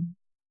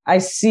 I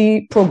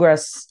see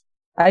progress.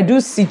 I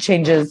do see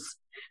changes.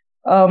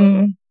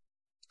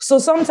 So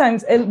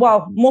sometimes,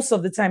 most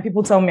of the time,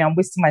 people tell me I'm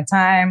wasting my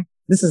time.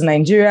 This is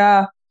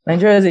Nigeria.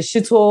 Nigeria is a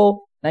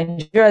shithole.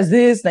 Nigeria is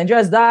this.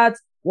 Nigeria is that.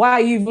 Why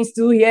are you even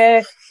still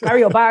here? Carry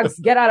your bags.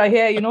 Get out of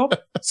here,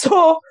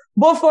 So,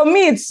 but for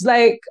me, it's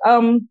like,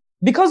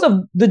 because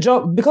of the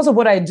job, because of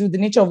what I do, the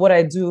nature of what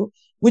I do,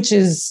 which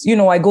is,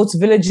 I go to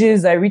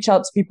villages, I reach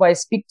out to people, I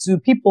speak to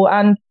people,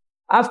 and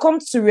I've come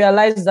to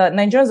realize that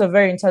Nigerians are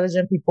very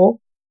intelligent people.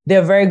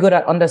 They're very good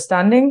at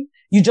understanding.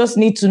 You just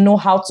need to know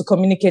how to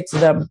communicate to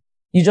them.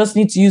 You just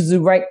need to use the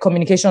right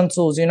communication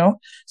tools,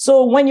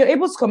 So when you're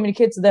able to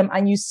communicate to them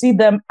and you see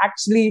them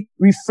actually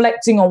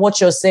reflecting on what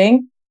you're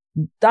saying,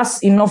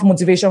 that's enough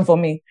motivation for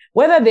me.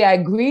 Whether they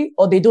agree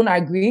or they don't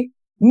agree,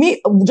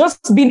 me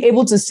just being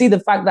able to see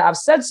the fact that I've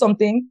said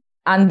something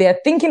and they're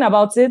thinking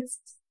about it,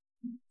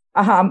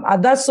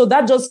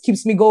 that just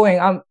keeps me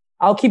going.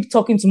 I'll keep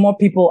talking to more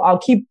people. I'll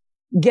keep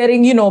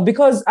getting,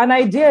 because an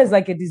idea is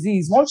like a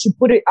disease. Once you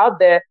put it out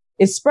there,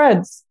 it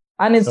spreads.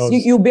 And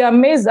you'll be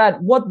amazed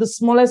at what the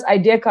smallest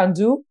idea can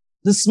do.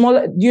 The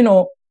smaller,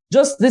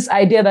 just this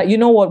idea that,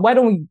 why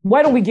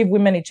don't we give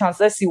women a chance?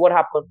 Let's see what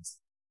happens.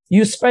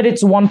 You spread it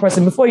to one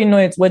person. Before you know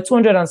it, we're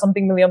 200 and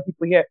something million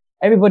people here.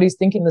 Everybody's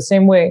thinking the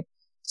same way.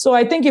 So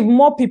I think if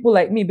more people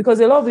like me, because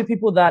a lot of the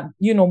people that,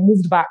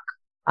 moved back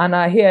and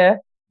are here,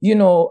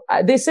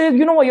 they say,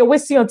 what, you're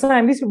wasting your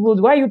time. These people,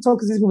 why are you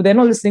talking to these people? They're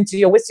not listening to you.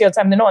 You're wasting your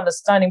time. They're not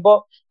understanding.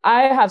 But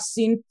I have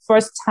seen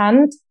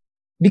firsthand,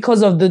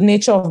 because of the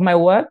nature of my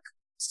work,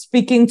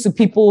 speaking to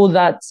people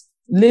that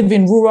live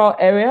in rural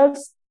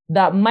areas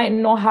that might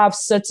not have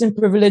certain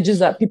privileges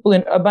that people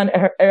in urban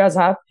areas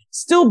have,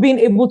 still being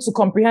able to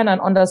comprehend and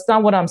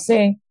understand what I'm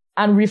saying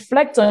and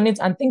reflect on it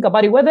and think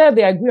about it, whether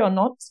they agree or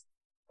not.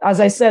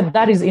 As I said,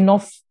 that is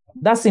enough.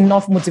 That's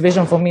enough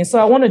motivation for me. So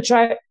I want to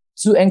try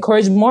to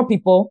encourage more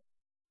people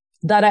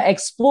that are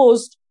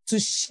exposed to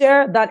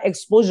share that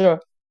exposure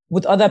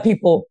with other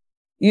people.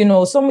 They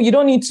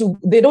don't need to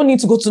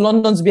go to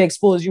London to be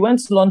exposed. You went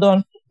to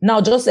London. Now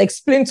just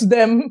explain to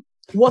them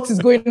what is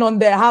going on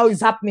there, how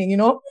it's happening,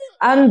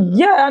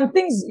 and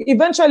things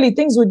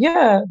would,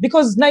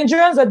 because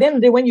Nigerians at the end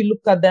of the day, when you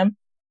look at them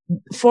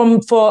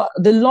for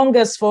the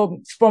longest,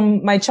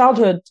 from my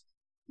childhood,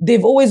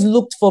 they've always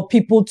looked for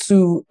people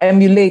to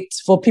emulate,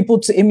 for people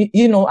to,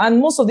 and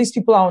most of these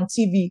people are on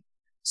TV.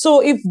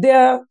 So if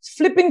they're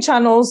flipping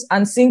channels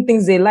and seeing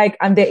things they like,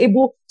 and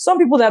some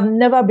people that have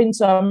never been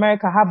to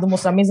America have the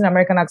most amazing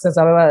American accents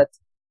I've ever heard.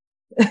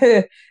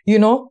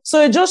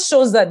 So it just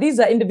shows that these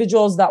are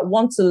individuals that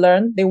want to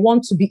learn. They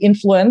want to be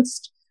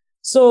influenced.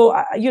 So,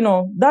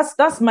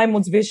 that's my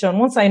motivation.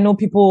 Once I know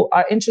people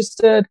are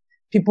interested,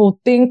 people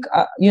think,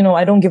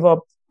 I don't give up.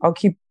 I'll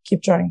keep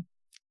trying.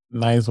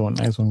 Nice one.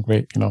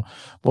 Great.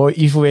 But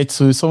if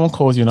someone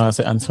calls you now and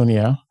say,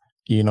 Antonia,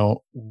 we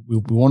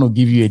want to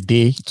give you a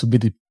day to be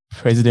the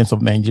president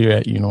of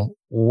Nigeria,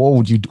 what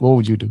would you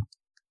do?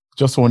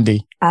 Just one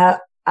day. I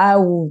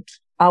will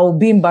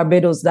be in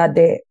Barbados that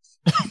day.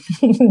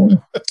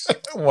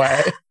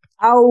 Why?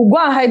 I'll go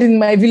and hide in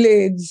my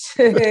village.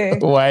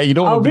 Why? You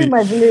don't I'll want be to in be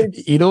my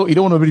village. you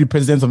don't want to be the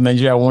president of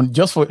Nigeria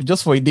just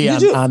for a day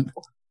and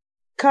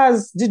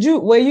Kaz,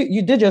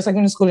 you did your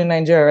secondary school in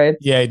Nigeria, right?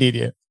 Yeah, I did,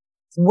 yeah.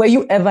 Were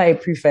you ever a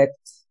prefect?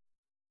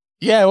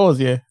 Yeah, I was,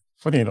 yeah.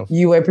 Funny enough.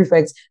 You were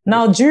prefect.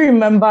 Now, do you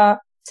remember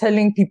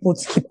telling people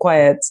to keep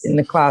quiet in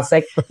the class?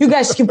 Like, you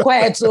guys keep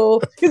quiet, so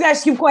you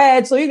guys keep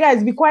quiet, so you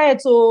guys be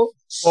quiet, so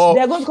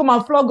they're going to come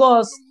and flog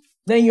us.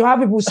 Then you have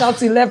people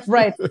shouting left,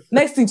 right.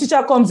 Next thing,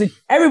 teacher comes in,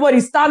 everybody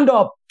stand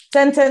up,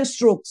 10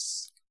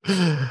 strokes.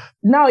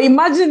 Now,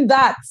 imagine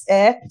that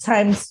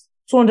times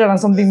 200 and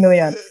something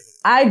million.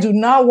 I do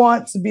not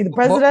want to be the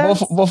president.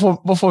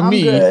 But for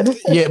me,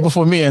 yeah, but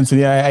for me,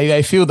 Anthony,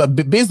 I feel that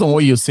based on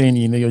what you're saying,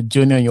 your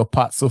journey and your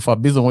path so far,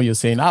 based on what you're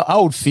saying, I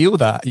would feel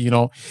that,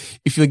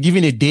 if you're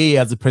given a day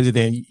as a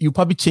president, you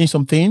probably change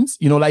some things,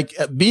 like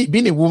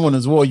being a woman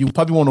as well, you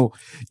probably want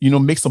to,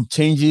 make some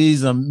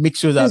changes and make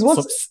sure that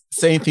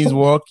saying things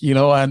work,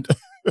 and.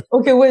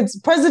 Okay, wait,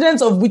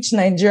 president of which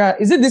Nigeria?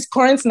 Is it this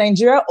current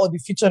Nigeria or the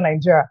future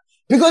Nigeria?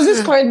 Because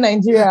this current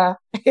Nigeria,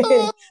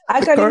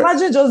 I can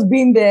imagine just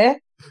being there.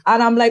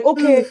 And I'm like,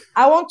 okay,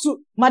 I want to,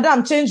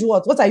 madam, change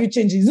what? What are you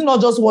changing? Is it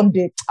not just one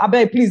day? I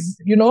beg,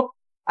 please,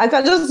 I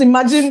can just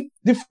imagine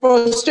the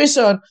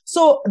frustration.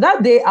 So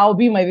that day, I'll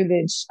be in my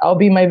village. Or I'll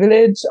be in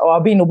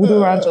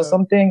Obudu Ranch or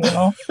something,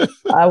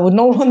 I would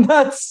not want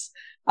that.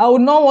 I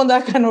would not want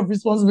that kind of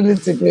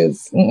responsibility,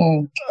 please.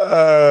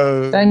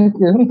 Thank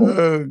you.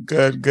 Oh,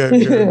 good.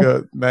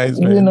 Nice,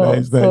 man.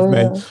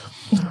 Nice.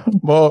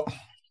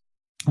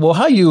 Well,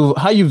 how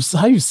you've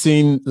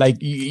seen, like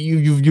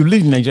you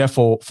lived in Nigeria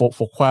for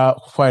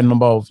quite a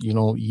number of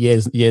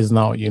years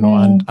now,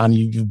 and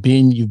you've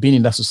been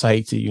in that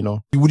society,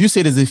 Would you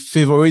say there's a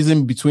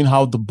favorism between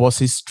how the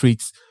bosses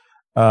treat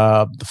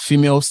the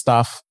female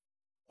staff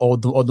or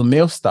the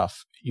male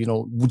staff?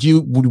 Would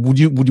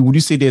you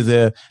say there's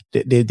a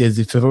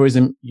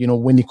favorism,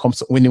 when it comes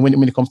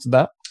to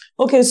that?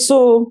 Okay,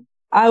 so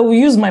I will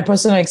use my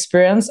personal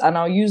experience and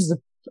I'll use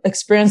the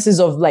experiences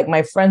of like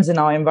my friends in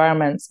our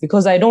environments,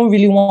 because I don't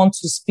really want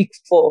to speak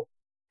for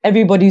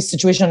everybody's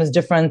situation is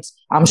different.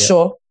 I'm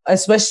sure,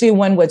 especially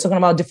when we're talking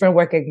about different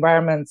work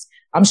environments.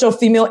 I'm sure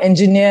female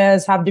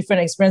engineers have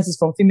different experiences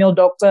from female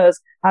doctors,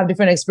 have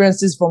different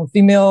experiences from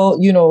female,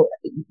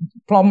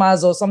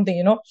 plumbers or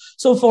something,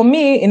 So for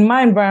me, in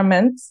my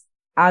environment,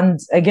 and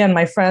again,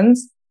 my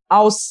friends,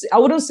 I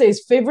wouldn't say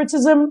it's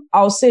favoritism.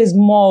 I'll say it's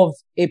more of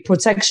a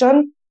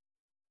protection.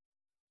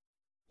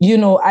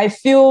 I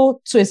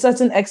feel to a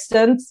certain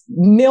extent,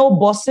 male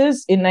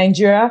bosses in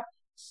Nigeria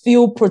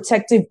feel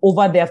protective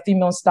over their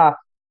female staff.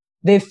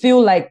 They feel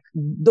like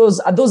those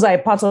are a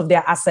part of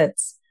their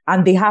assets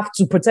and they have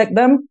to protect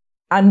them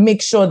and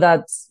make sure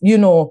that,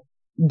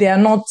 they are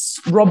not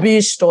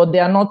rubbished or they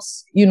are not,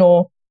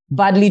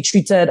 badly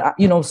treated,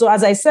 So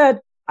as I said,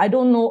 I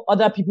don't know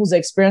other people's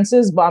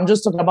experiences, but I'm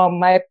just talking about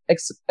my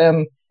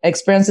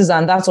experiences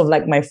and that of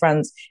like my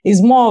friends.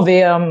 It's more of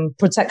a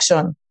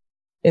protection.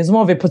 It's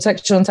more of a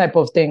protection type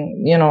of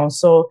thing,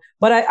 So,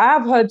 but I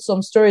have heard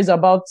some stories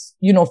about,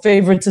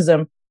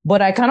 favoritism,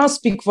 but I cannot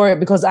speak for it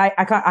because I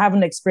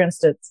haven't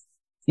experienced it.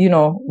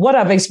 What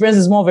I've experienced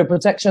is more of a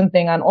protection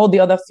thing, and all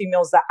the other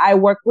females that I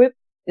work with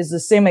is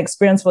the same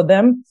experience for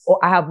them, or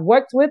I have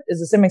worked with is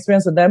the same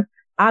experience for them,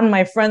 and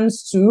my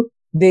friends too.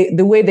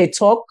 The way they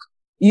talk,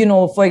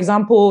 for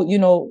example,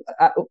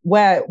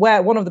 where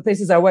one of the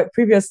places I worked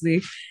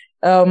previously,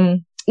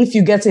 if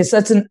you get a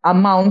certain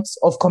amount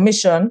of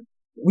commission.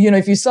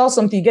 If you sell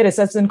something, you get a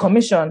certain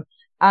commission.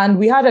 And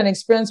we had an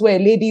experience where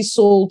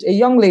a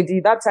young lady,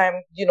 that time,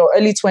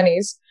 early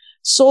 20s,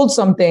 sold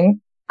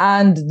something.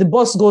 And the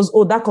boss goes,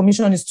 oh, that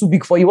commission is too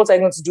big for you. What are you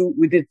going to do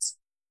with it?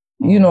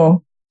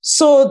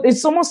 So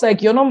it's almost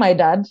like, you're not my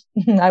dad.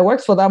 I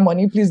worked for that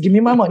money. Please give me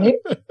my money,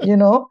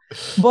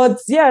 But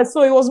yeah,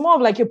 so it was more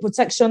of like a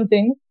protection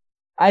thing.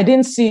 I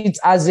didn't see it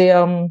as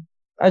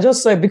I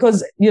just saw it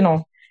because,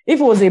 if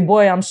it was a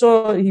boy, I'm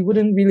sure he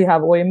wouldn't really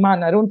have, or a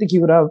man, I don't think he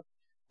would have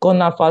gone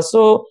that far.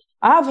 So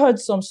I have heard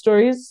some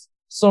stories,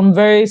 some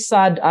very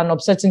sad and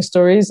upsetting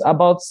stories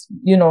about,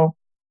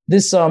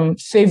 this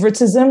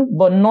favoritism,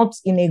 but not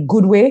in a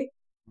good way.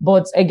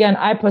 But again,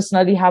 I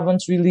personally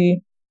haven't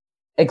really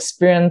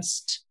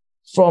experienced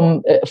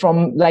from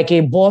like a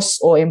boss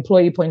or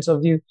employee point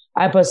of view.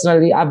 I've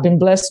been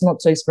blessed not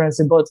to experience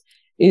it, but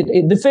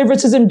the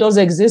favoritism does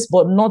exist,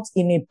 but not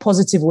in a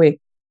positive way.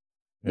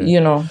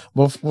 Yeah.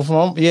 But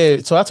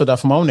so after that,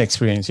 from my own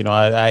experience,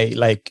 I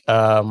like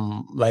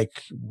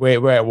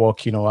where I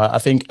work, I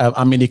think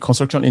I'm in the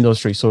construction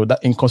industry. So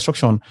that in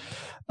construction,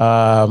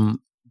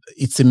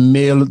 it's a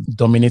male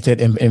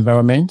dominated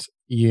environment,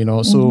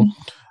 so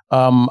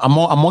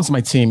amongst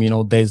my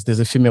team, there's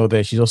a female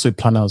there. She's also a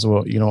planner as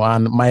well,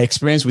 and my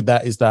experience with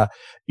that is that,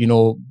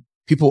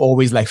 people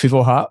always like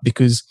favor her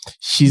because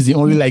she's the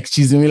only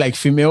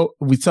female.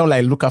 We tell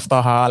look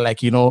after her,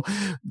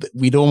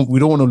 we don't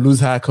want to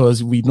lose her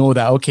because we know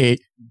that, okay,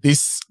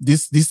 this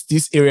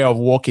area of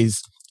work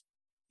is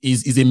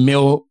a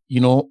male,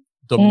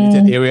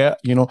 dominated area,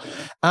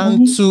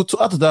 and to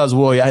add to that as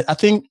well, I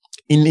think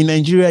in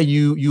Nigeria,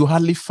 you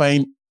hardly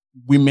find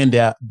women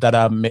that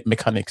are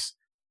mechanics.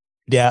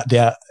 They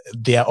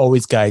are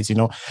always guys, you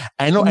know.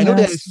 I know there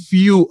are a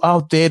few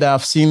out there that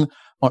I've seen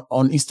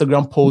on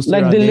Instagram posts,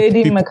 like the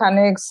lady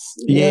mechanics.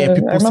 Yeah,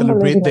 people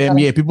celebrate them.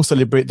 Yeah, people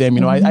celebrate them.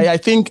 You know, I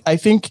think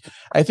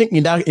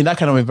in that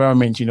kind of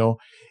environment, you know,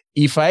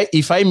 if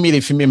I meet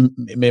a female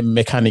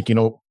mechanic, you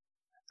know,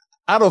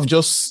 out of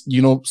just,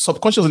 you know,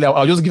 subconsciously,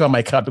 I'll just give her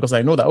my card because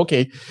I know that,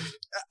 okay,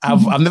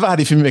 I've never had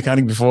a female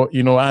mechanic before,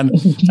 you know, and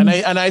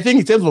I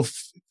think in terms of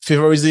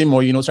favorism,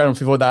 or, you know, trying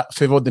to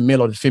favor the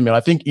male or the female,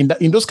 I think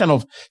in those kind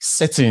of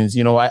settings,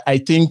 you know, I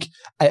think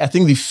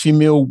the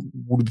female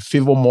would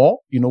favor more.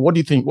 You know, what do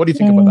you think? What do you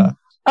think about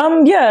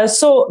that? Yeah,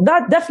 so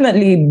that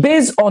definitely,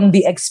 based on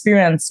the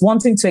experience,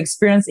 wanting to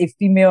experience a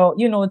female,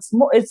 you know, it's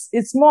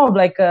more of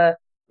like a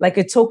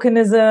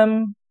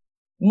tokenism,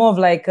 more of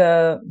like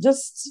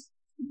just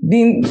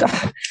being.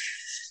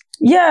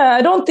 Yeah,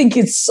 I don't think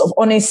it's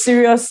on a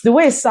serious. The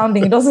way it's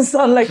sounding, it doesn't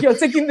sound like you're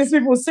taking these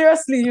people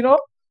seriously, you know.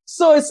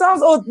 So it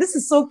sounds, oh, this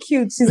is so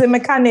cute. She's a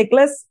mechanic.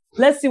 Let's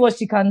see what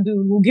she can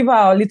do. We'll give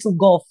her a little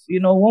golf,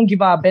 you know. Won't give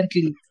her a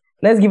Bentley.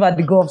 Let's give her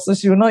the golf so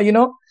she'll know, you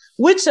know.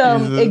 Which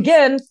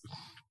again,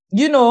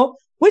 you know,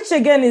 which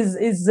again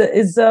is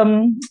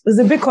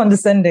a bit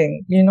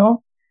condescending, you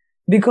know,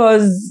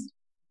 because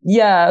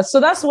yeah. So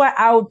that's why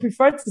I would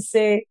prefer to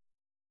say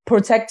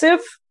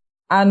protective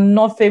and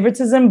not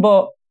favoritism,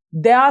 but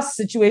there are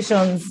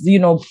situations, you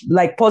know,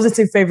 like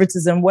positive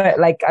favoritism where,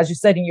 like, as you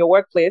said, in your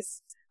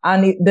workplace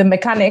and the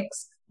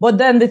mechanics. But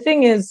then the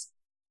thing is,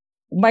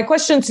 my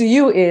question to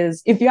you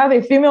is, if you have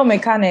a female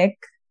mechanic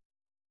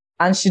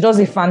and she does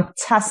a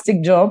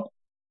fantastic job,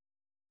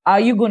 are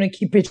you going to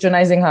keep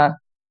patronizing her?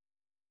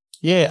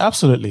 Yeah,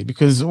 absolutely.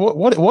 Because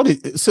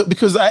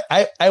because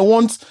I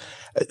want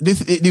this,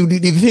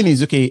 the thing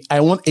is, okay, I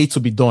want A to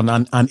be done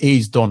and A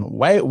is done.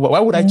 Why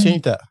would I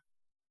change that?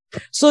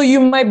 So you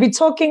might be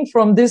talking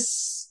from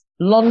this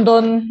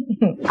London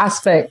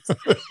aspect,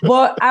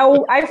 but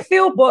I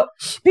feel, but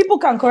people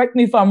can correct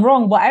me if I'm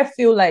wrong, but I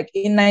feel like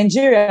in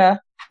Nigeria,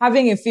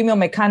 having a female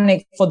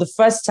mechanic for the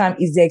first time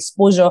is the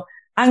exposure,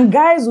 and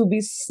guys will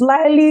be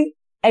slightly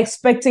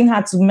expecting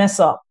her to mess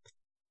up,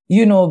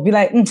 you know, be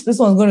like, this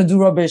one's going to do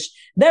rubbish.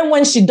 Then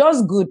when she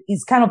does good,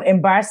 it's kind of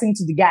embarrassing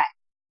to the guy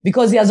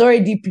because he has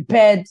already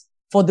prepared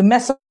for the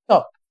mess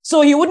up.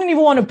 So he wouldn't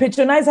even want to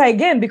patronize her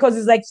again because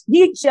it's like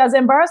she has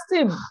embarrassed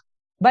him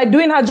by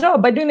doing her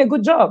job, by doing a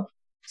good job.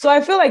 So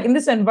I feel like in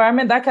this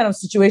environment, that kind of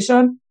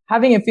situation,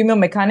 having a female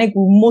mechanic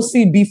will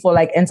mostly be for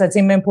like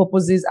entertainment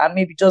purposes and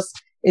maybe just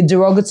a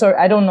derogatory.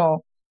 I don't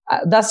know.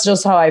 That's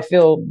just how I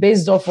feel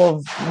based off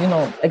of, you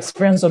know,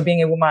 experience of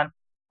being a woman.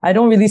 I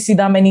don't really see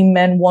that many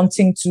men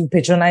wanting to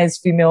patronize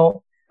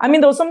female. I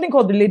mean, there was something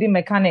called the lady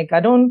mechanic.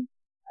 I don't,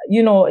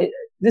 you know,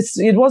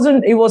 it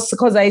was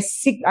because I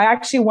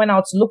actually went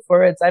out to look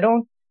for it. I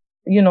don't,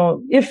 you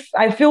know, if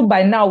I feel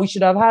by now we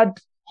should have had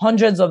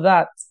hundreds of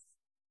that,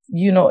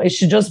 you know, it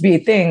should just be a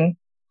thing,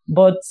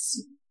 but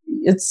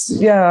it's,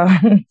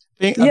 yeah.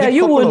 Yeah,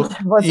 you would,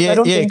 but I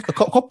don't think. A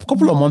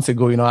couple of months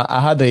ago, you know, I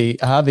had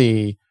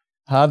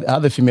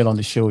a female on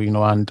the show, you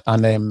know, and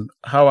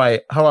how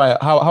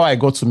I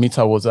got to meet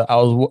her was I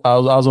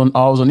was on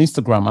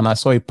Instagram and I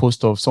saw a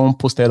post of someone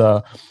posted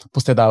a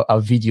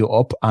video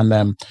up,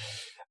 and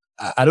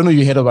I don't know if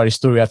you heard about the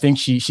story. I think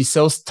she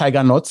sells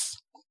tiger nuts,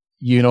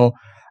 you know,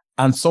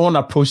 and someone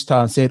approached her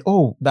and said,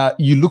 "Oh, that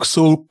you look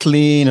so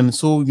clean and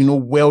so, you know,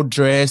 well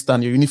dressed,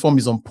 and your uniform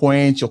is on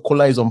point, your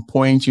collar is on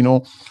point, you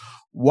know.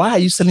 Why are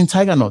you selling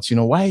tiger nuts? You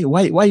know, why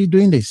are you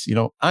doing this? You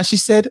know?" And she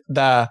said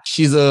that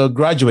she's a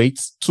graduate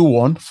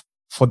 2-1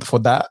 for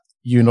that,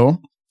 you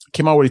know,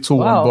 came out with a 2-1,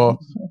 wow. But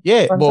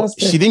yeah, Fantastic.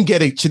 but she didn't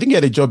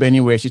get a job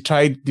anywhere. She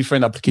tried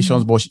different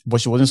applications, but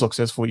she wasn't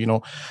successful, you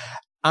know.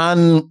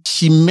 And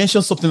she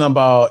mentioned something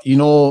about, you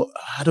know,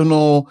 I don't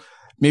know,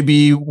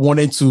 maybe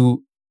wanted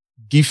to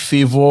give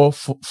favor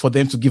for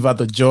them to give her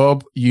the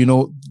job, you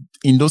know,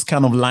 in those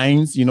kind of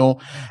lines, you know.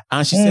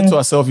 And she said to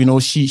herself, you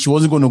know, she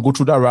wasn't going to go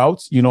through that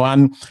route, you know,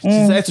 and she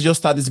decided to just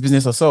start this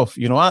business herself,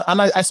 you know.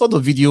 And I saw the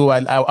video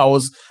and I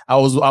was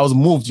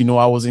moved, you know,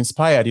 I was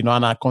inspired, you know,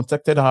 and I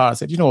contacted her. I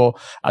said, you know,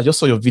 I just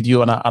saw your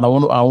video and I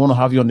want to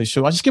have you on the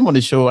show. And she came on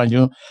the show and, you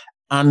know,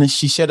 and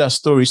she shared her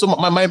story. So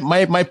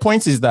my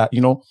point is that, you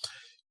know,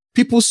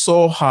 people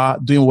saw her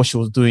doing what she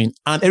was doing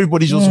and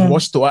everybody just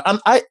watched her. And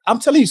I'm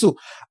telling you, so,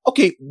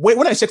 okay,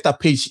 when I checked her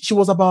page, she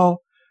was about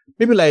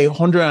maybe like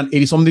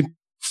 180 something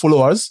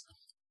followers.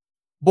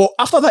 But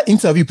after that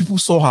interview, people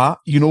saw her,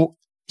 you know,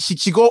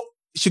 she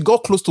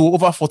got close to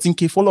over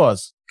 14K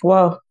followers.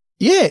 Wow.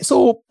 Yeah.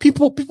 So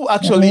people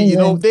actually, you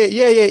know,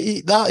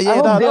 I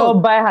hope they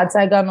all buy her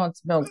tiger nut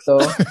milk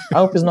though. I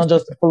hope it's not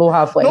just to follow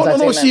her for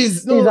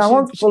entertainment. I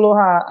want to follow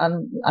her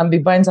and be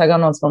buying tiger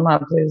nuts from her,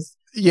 please.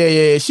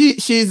 Yeah.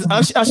 She's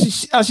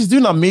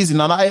doing amazing,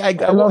 and I went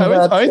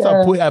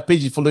to her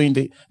page following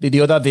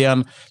the other day,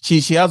 and she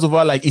has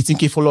over like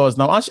 18K followers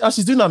now, and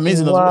she's doing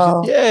amazing as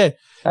well.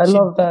 I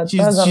love that.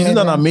 She's doing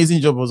an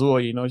amazing job as well.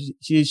 You know,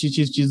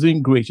 she's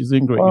doing great. She's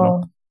doing great. Wow. You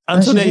know,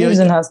 And she believes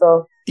in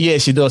herself. Yeah,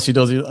 she does.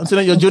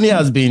 Antonia, your journey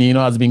has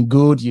been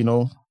good,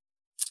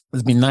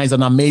 It's been nice,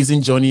 an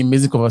amazing journey,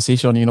 amazing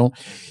conversation,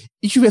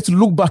 If you were to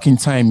look back in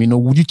time,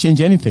 would you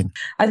change anything?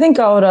 I think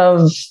I would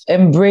have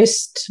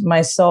embraced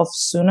myself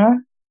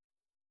sooner.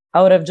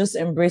 I would have just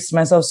embraced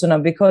myself sooner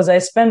because I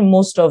spent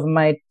most of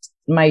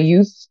my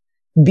youth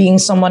being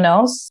someone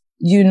else,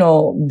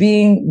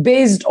 being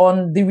based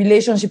on the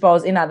relationship I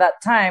was in at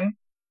that time.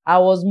 I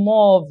was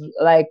more of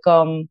like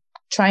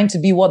trying to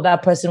be what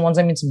that person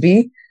wanted me to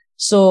be.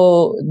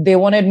 So they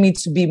wanted me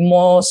to be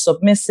more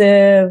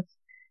submissive.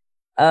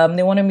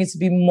 They wanted me to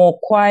be more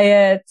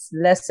quiet,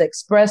 less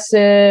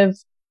expressive,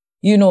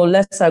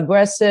 less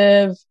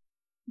aggressive,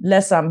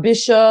 less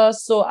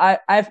ambitious. So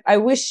I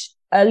wish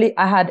I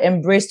had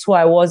embraced who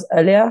I was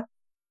earlier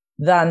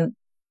than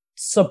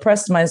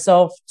suppressed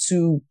myself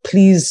to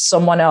please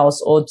someone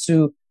else or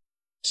to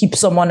keep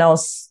someone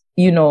else,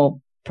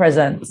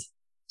 present.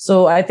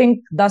 So I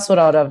think that's what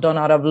I would have done.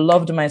 I would have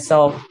loved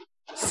myself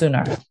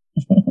sooner.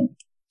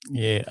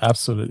 Yeah,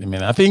 absolutely,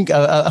 man. I think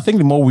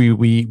the more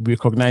we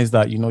recognize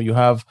that, you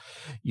have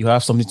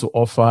something to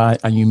offer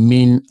and you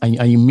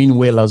mean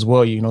well as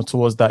well,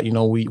 towards that,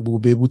 we will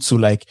be able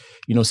to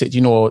say,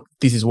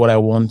 this is what I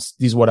want,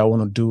 this is what I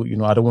want to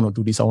do, I don't want to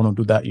do this, I want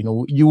to do that,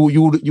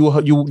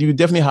 you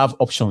definitely have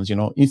options,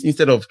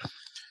 instead of,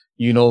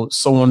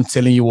 someone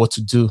telling you what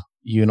to do.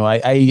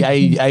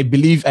 I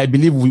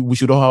believe we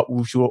should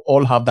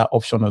all have that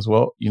option as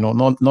well,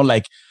 not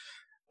like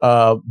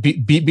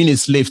being a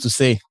slave to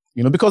say.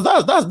 Because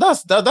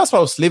that's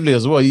part of slavery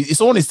as well. If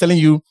someone is telling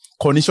you,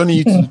 conditioning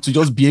you to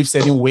just behave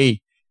certain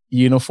way,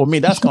 for me,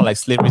 that's kind of like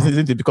slavery,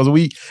 isn't it? Because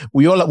we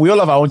all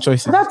have our own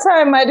choices. At that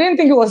time, I didn't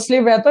think it was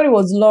slavery. I thought it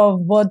was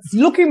love. But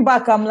looking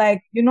back, I'm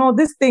like,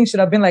 this thing should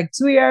have been like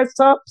 2 years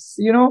tops,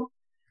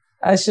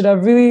 I should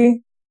have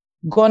really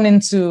gone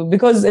into,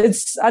 because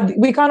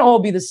we can't all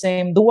be the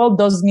same. The world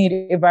does need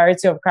a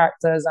variety of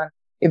characters and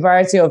a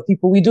variety of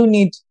people. We do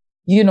need,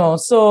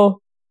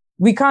 so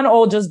we can't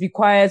all just be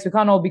quiet. We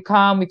can't all be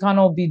calm. We can't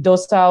all be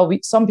docile.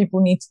 Some people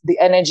need the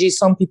energy.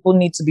 Some people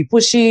need to be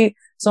pushy.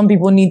 Some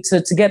people need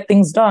to get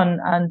things done.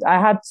 And I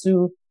had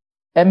to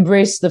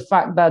embrace the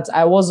fact that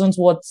I wasn't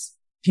what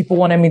people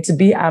wanted me to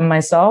be. I'm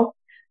myself.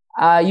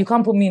 You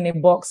can't put me in a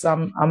box.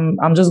 I'm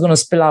just going to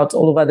spill out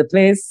all over the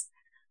place.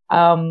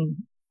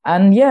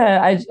 And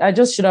yeah, I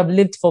just should have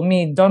lived for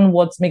me, done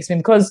what makes me,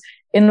 because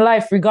in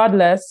life,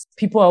 regardless,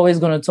 people are always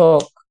going to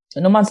talk.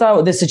 No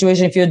matter the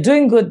situation, if you're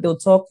doing good, they'll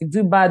talk. If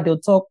you do bad, they'll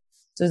talk.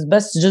 So it's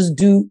best to just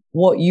do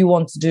what you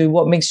want to do,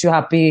 what makes you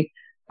happy,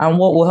 and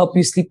what will help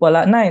you sleep well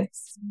at night.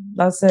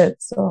 That's it.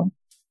 So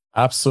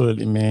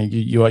absolutely, man.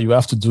 You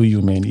have to do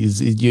you, man.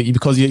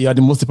 Because you are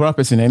the most important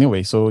person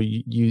anyway. So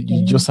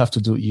you just have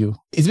to do you.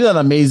 It's been an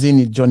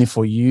amazing journey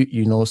for you,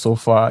 so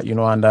far,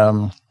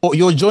 and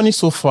your journey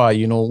so far,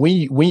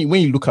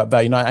 when you look at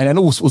that, and I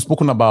know we've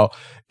spoken about,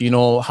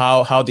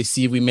 how they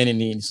see women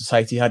in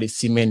society, how they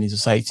see men in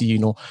society,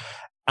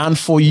 and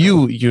for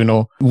you,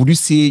 would you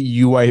say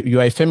you are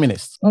a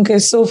feminist? Okay,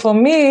 so for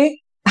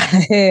me,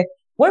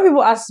 when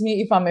people ask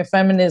me if I'm a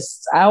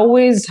feminist, I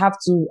always have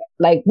to,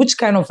 which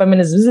kind of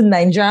feminism? Is it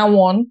Nigerian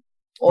one?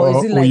 Or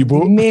is it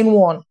the main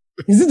one?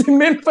 Is it the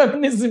main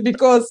feminism?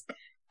 Because,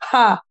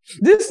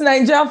 this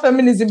Nigerian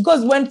feminism,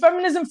 because when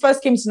feminism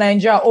first came to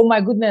Nigeria, oh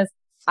my goodness,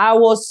 I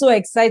was so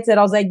excited.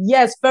 I was like,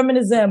 yes,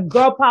 feminism,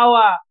 girl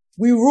power,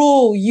 we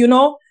rule,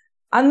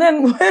 And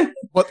then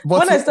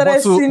when I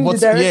started seeing the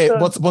direction...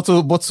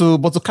 Yeah,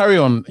 but to carry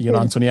on,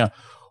 Antonia,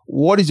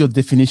 what is your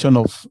definition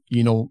of,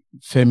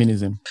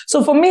 feminism?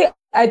 So for me,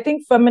 I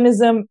think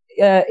feminism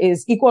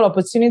is equal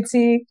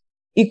opportunity,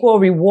 equal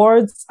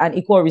rewards, and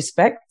equal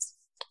respect.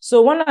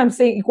 So when I'm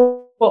saying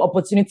equal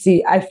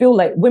opportunity, I feel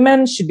like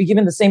women should be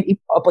given the same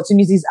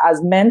opportunities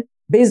as men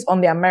based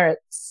on their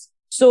merits.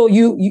 So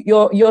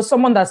you're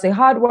someone that's a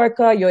hard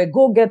worker, you're a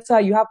go-getter,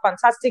 you have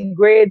fantastic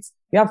grades,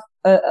 you have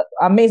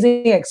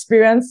amazing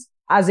experience.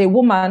 As a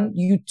woman,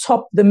 you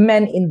top the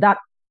men in that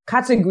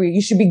category.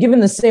 You should be given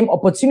the same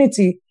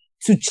opportunity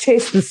to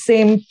chase the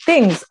same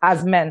things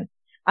as men.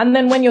 And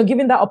then when you're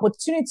given that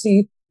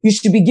opportunity, you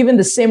should be given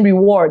the same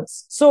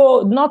rewards.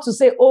 So not to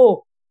say,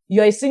 oh,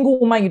 you're a single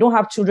woman, you don't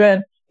have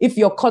children. If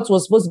your cut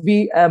was supposed to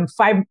be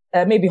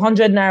maybe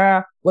 100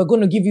 naira, we're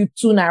going to give you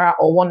 2 naira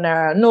or 1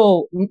 naira.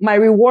 No, my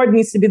reward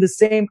needs to be the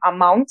same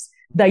amount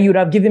that you would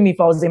have given me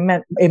if I was a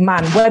man.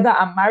 Whether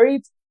I'm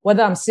married,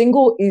 whether I'm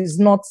single is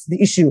not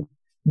the issue.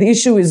 The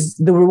issue is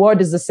the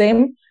reward is the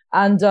same.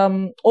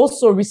 And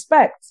also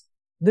respect.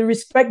 The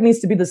respect needs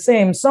to be the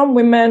same. Some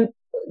women,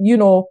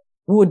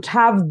 would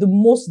have the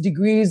most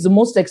degrees, the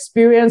most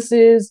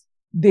experiences.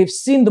 They've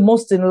seen the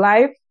most in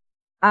life.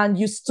 And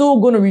you're still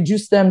going to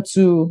reduce them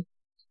to,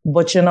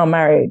 but you're not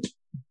married.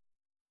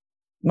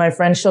 My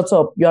friend, shut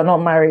up. You're not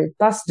married.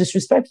 That's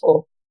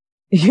disrespectful.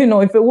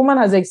 If a woman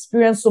has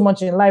experienced so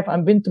much in life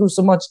and been through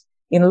so much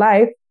in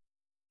life,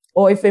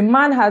 or if a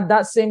man had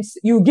that same,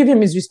 you give him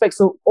his respect.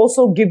 So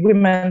also give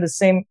women the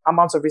same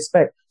amount of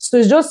respect. So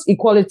it's just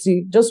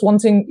equality, just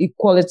wanting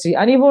equality.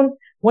 And even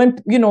when,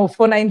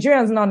 for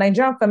Nigerians now,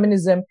 Nigerian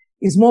feminism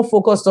is more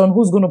focused on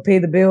who's going to pay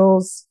the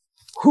bills,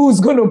 who's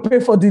going to pay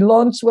for the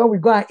lunch when we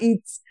go and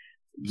eat.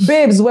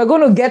 Babes, we're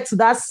going to get to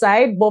that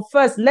side. But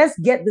first, let's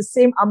get the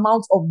same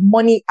amount of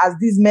money as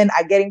these men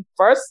are getting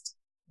first.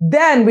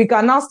 Then we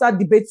can now start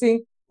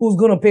debating who's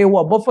going to pay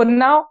what. But for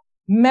now,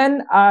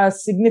 men are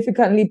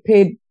significantly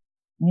paid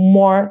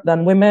more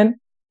than women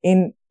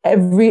in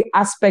every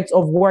aspect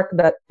of work,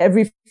 that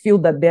every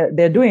field that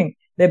they're doing.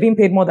 They're being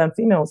paid more than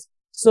females.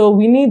 So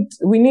we need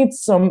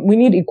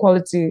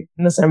equality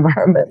in this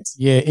environment.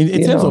 Yeah,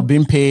 in terms of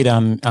being paid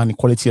and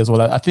equality as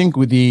well. I think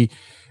with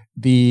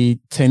the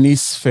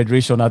tennis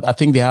federation, I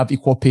think they have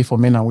equal pay for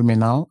men and women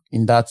now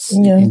in that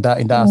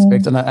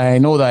aspect. And I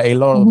know that a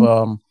lot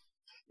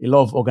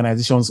of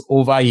organizations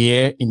over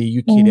here in the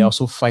UK, they're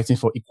also fighting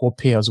for equal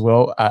pay as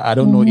well. I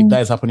don't know if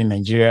that is happening in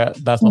Nigeria.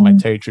 That's not my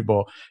territory,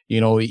 but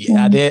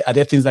are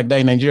there things like that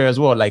in Nigeria as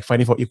well, like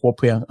fighting for equal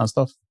pay and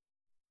stuff?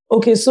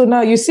 Okay, so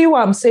now you see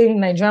why I'm saying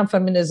Nigerian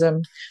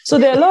feminism. So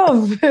there are a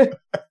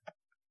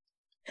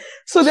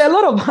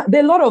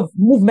lot of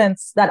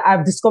movements that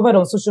I've discovered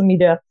on social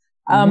media.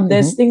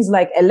 There's things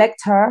like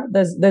Elect Her.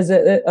 There's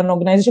an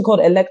organization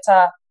called Elect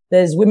Her.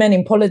 There's Women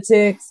in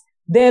Politics.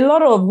 There are a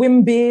lot of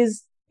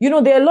WIMBIs. There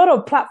are a lot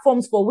of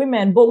platforms for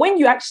women. But when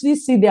you actually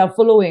see their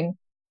following,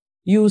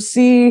 you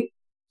see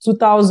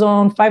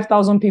 2,000,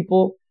 5,000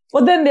 people.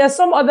 But then there are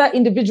some other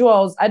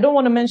individuals. I don't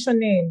want to mention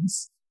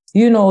names.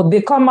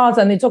 They come out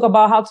and they talk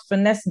about how to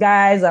finesse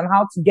guys and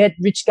how to get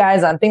rich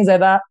guys and things like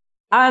that.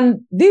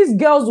 And these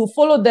girls will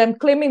follow them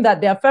claiming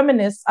that they are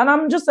feminists. And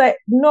I'm just like,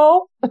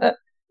 no,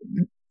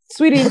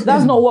 sweetie,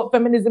 that's not what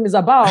feminism is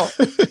about.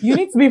 You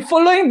need to be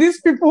following these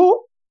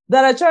people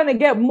that are trying to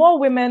get more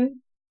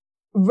women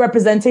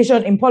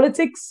representation in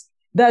politics.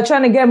 That are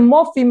trying to get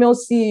more female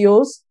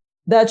CEOs.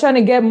 That are trying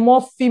to get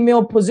more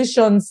female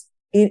positions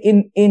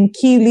in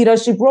key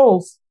leadership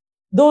roles.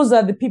 Those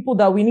are the people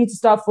that we need to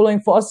start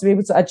following for us to be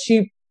able to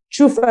achieve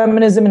true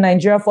feminism in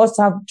Nigeria, for us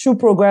to have true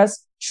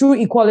progress, true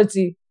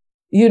equality,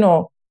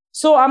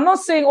 So I'm not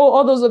saying,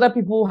 all those other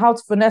people, how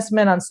to finesse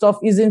men and stuff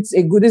is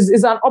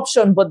an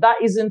option, but that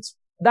isn't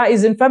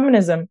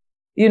feminism.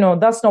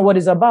 That's not what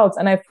it's about.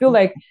 And I feel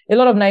like a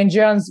lot of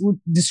Nigerians would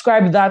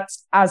describe that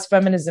as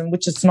feminism,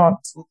 which it's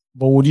not.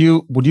 But would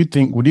you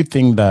think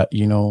that,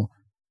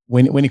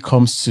 when it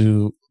comes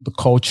to the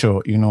culture,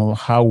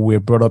 how we're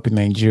brought up in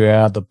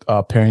Nigeria,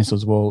 our parents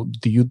as well,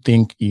 do you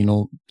think,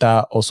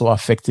 that also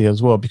affected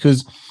as well?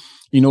 Because,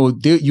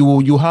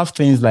 you have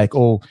things like,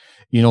 well,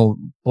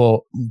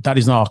 that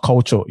is not our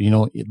culture.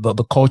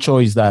 The culture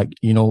is that,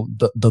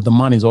 the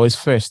man is always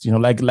first,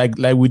 like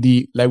with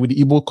the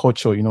Igbo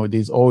culture,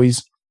 there's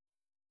always,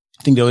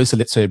 I think they always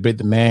celebrate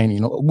the man,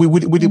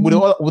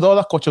 with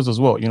other cultures as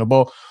well,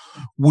 but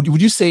would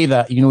you say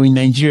that, in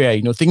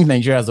Nigeria, thinking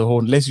Nigeria as a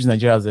whole, let's use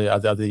Nigeria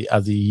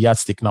as a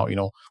yardstick now,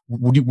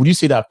 would you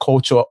say that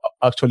culture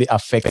actually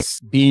affects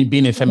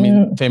being a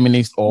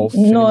feminist or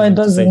feminism? No, it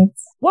doesn't.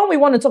 When we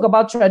want to talk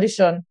about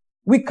tradition,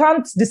 we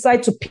can't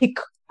decide to pick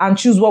and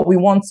choose what we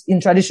want in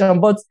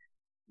tradition. But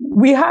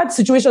we had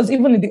situations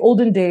even in the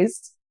olden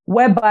days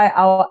whereby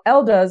our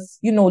elders,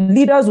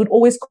 leaders would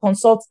always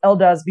consult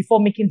elders before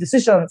making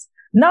decisions.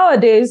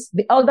 Nowadays,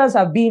 the elders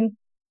have been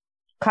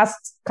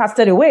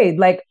casted away.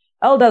 Like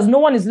elders, no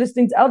one is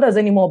listening to elders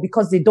anymore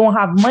because they don't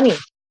have money,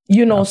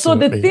 Absolutely, so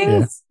the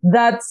things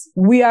that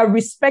we are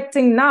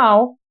respecting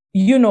now,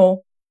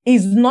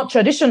 is not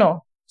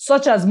traditional,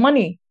 such as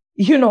money,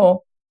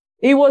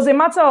 It was a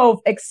matter of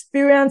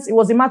experience. It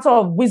was a matter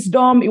of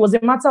wisdom. It was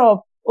a matter of,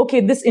 okay,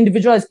 this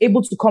individual is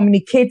able to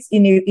communicate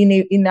in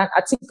an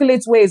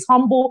articulate way, is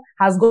humble,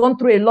 has gone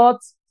through a lot,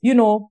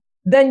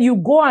 Then you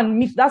go and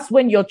meet. That's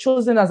when you're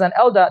chosen as an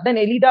elder. Then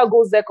a leader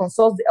goes there,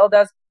 consults the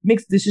elders,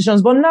 makes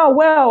decisions. But now,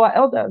 where are our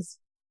elders?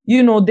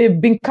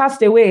 They've been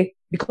cast away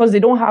because they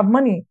don't have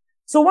money.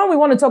 So when we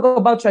want to talk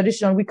about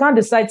tradition, we can't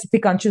decide to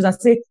pick and choose and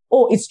say,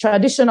 it's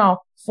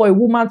traditional for a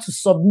woman to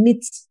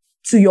submit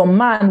to your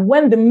man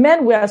when the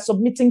men we are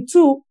submitting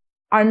to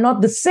are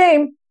not the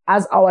same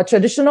as our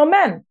traditional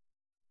men,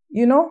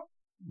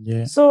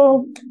 Yeah.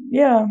 So,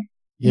 yeah.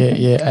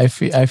 Yeah. I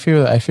feel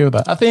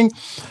that.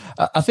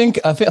 I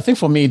think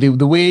for me,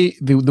 the way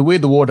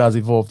the world has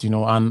evolved,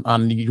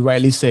 and you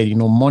rightly said,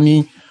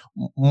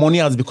 money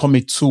has become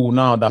a tool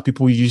now that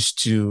people use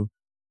to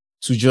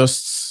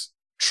just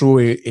throw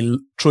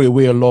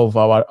away a lot of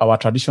our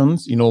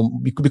traditions,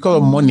 because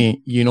of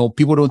money,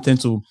 people don't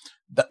tend to.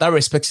 That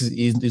respect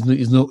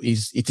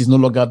is no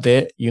longer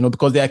there,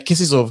 because there are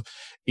cases of,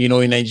 in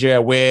Nigeria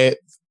where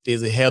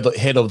there's a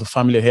head of the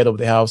family, a head of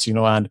the house,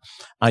 and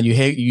you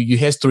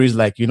hear stories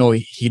like,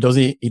 he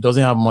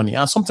doesn't have money,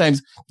 and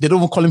sometimes they don't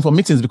even call him for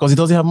meetings because he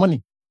doesn't have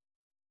money.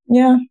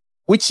 Yeah,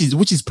 which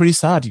is pretty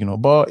sad,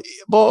 but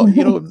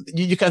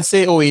you can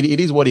say, it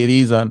is what it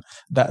is, and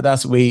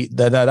that's the way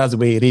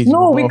it is.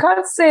 No, we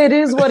can't say it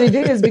is what it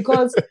is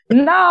because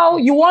now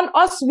you want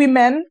us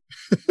women,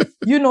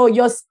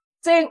 you're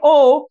saying,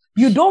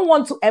 you don't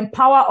want to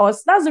empower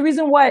us. That's the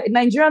reason why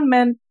Nigerian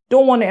men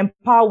don't want to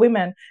empower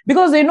women,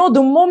 because they know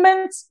the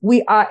moment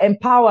we are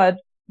empowered,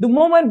 the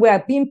moment we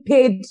are being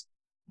paid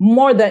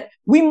more than,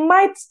 we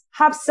might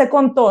have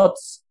second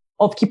thoughts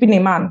of keeping a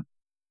man.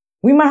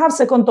 We might have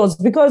second thoughts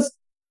because,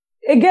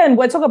 again,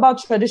 we're talking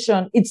about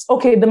tradition. It's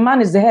okay, the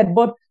man is the head,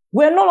 but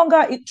we're no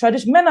longer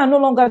tradition. Men are no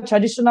longer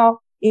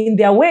traditional in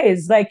their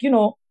ways. Like,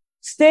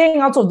 staying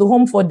out of the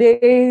home for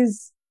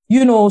days,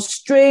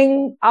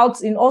 straying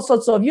out in all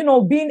sorts of,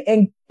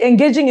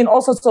 engaging in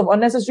all sorts of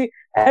unnecessary,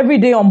 every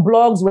day on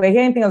blogs, we're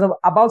hearing things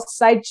about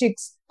side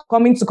chicks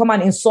come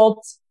and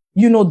insult,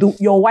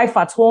 your wife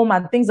at home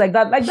and things like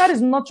that. Like, that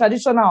is not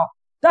traditional.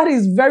 That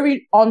is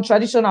very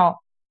untraditional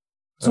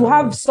to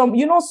have some,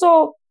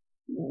 so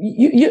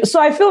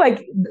I feel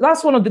like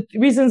that's one of the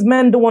reasons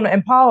men don't want to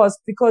empower us,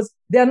 because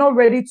they're not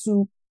ready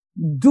to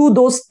do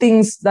those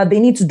things that they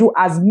need to do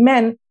as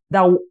men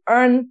that will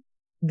earn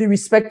the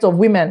respect of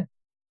women.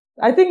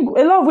 I think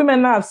a lot of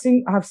women now have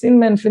seen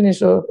men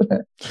finish, or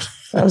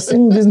I've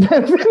seen these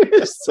men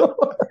finish. So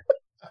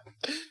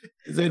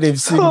they've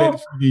seen men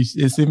finish.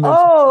 It's a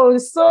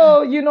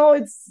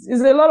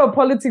lot of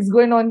politics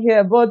going on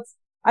here. But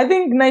I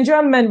think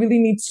Nigerian men really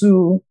need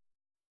to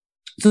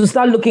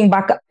start looking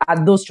back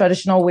at those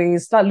traditional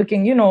ways. Start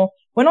looking,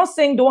 we're not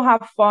saying don't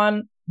have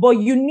fun, but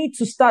you need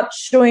to start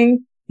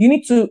showing. You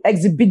need to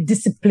exhibit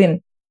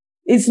discipline.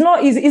 It's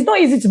not easy. It's not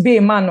easy to be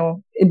a man.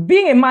 No.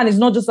 Being a man is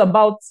not just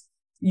about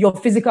your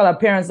physical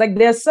appearance. Like,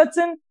 there are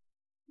certain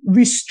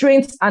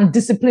restraints and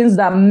disciplines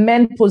that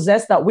men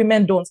possess that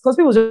women don't. Because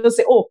people just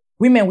say, oh,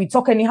 women, we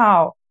talk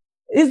anyhow.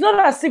 It's not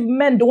as if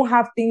men don't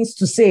have things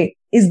to say.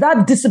 It's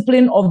that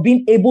discipline of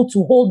being able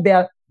to hold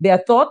their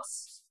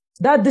thoughts,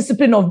 that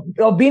discipline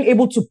of being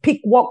able to pick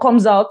what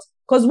comes out.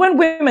 Because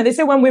they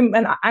say when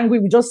women are angry,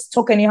 we just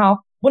talk anyhow.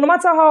 But no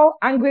matter how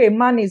angry a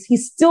man is, he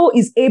still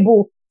is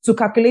able to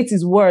calculate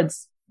his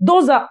words.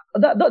 That's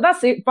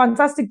a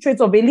fantastic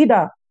trait of a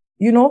leader,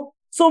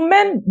 So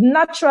men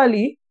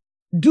naturally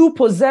do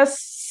possess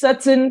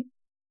certain,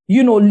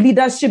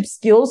 leadership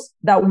skills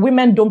that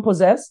women don't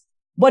possess.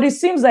 But it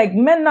seems like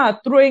men are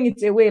throwing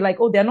it away, like,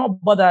 oh, they're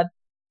not bothered.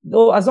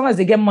 Though, as long as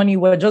they get money,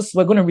 we're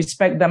going to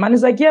respect them. And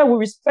it's like, yeah, we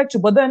respect you.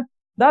 But then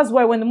that's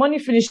why when the money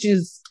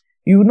finishes,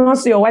 you will not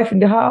see your wife in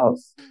the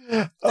house.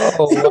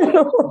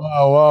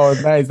 Oh, wow,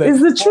 nice.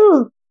 It's the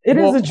truth. It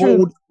is the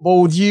truth. But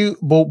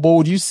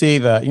would you say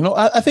that,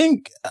 I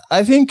think,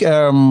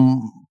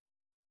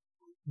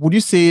 would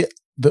you say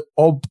the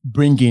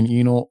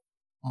upbringing,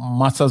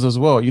 matters as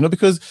well,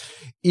 because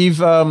if,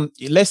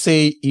 let's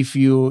say if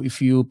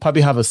you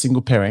probably have a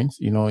single parent,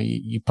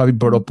 you probably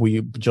brought up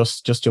with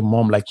just your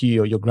mom, like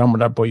you or your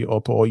grandmother brought you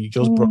up, or you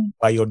just brought up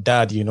by your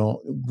dad,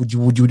 would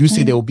you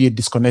say there will be a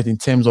disconnect in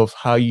terms of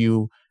how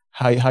you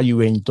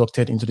were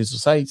inducted into the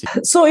society?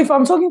 So if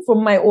I'm talking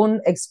from my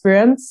own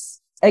experience,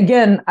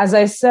 again, as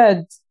I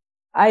said,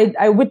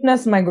 I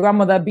witnessed my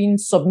grandmother being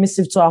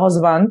submissive to her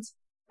husband.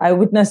 I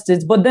witnessed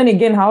it. But then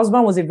again, her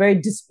husband was a very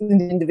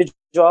disciplined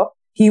individual.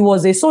 He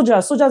was a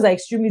soldier. Soldiers are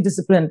extremely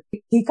disciplined.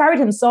 He carried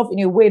himself in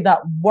a way that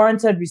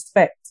warranted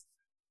respect,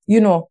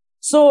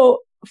 So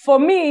for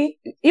me,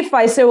 if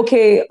I say,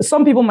 okay,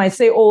 some people might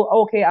say,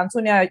 oh, okay,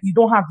 Antonia, you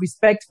don't have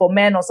respect for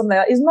men or something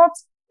like that. It's not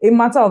a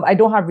matter of I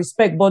don't have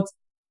respect, but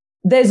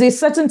there's a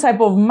certain type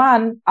of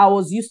man I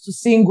was used to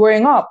seeing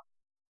growing up.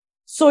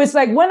 So it's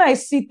like when I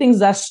see things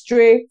that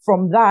stray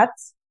from that,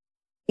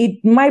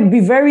 it might be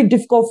very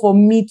difficult for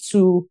me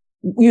to,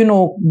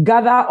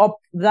 gather up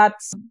that.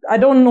 I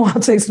don't know how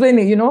to explain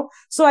it,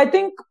 So I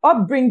think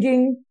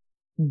upbringing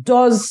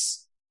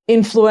does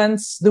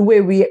influence the way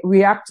we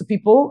react to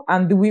people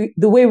and the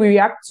way we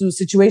react to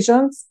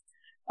situations.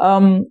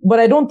 But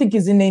I don't think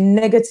it's in a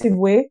negative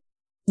way.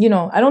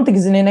 I don't think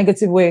it's in a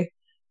negative way.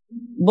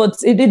 But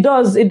it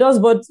does.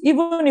 But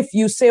even if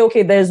you say,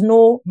 okay, there's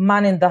no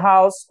man in the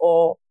house,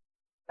 or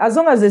as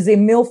long as there's a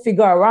male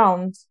figure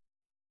around,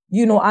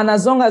 and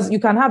as long as you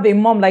can have a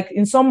mom, like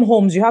in some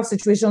homes, you have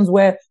situations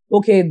where,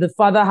 okay, the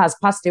father has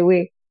passed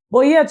away,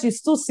 but yet you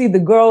still see the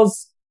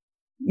girls,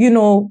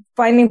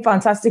 finding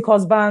fantastic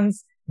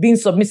husbands, being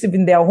submissive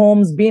in their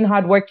homes, being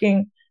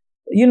hardworking,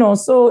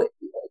 so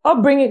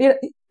upbringing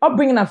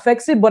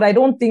affects it, but I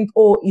don't think,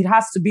 it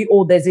has to be,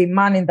 there's a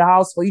man in the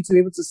house for you to be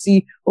able to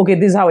see, okay,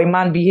 this is how a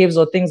man behaves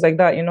or things like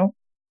that,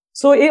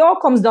 So it all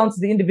comes down to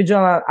the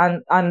individual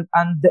and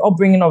the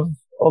upbringing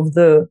of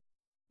the,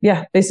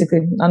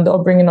 basically, and the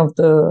upbringing of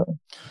the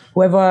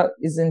whoever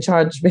is in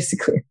charge,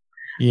 basically.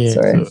 Yeah.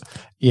 Sorry.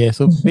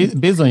 So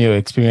based on your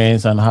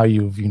experience and how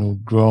you've,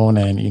 grown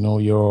and,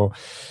 your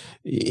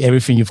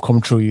everything you've come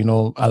through,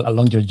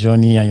 along your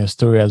journey and your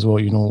story as well,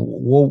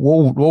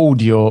 what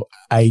would your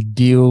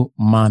ideal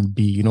man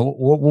be?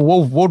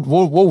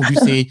 What would you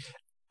say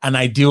an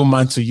ideal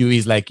man to you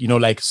is like,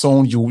 like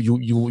someone you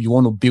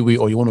want to be with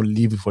or you want to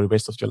live with for the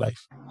rest of your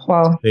life?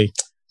 Wow. Hey.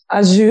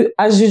 As you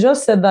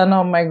just said that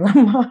now,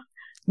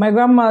 my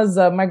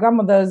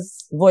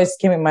grandmother's voice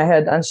came in my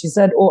head and she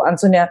said, oh,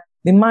 Antonia,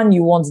 the man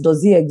you want,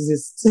 does he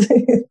exist?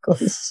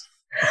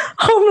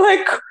 I'm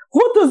like,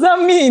 what does that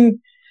mean?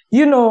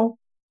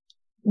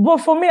 But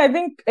for me, I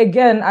think,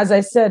 again, as I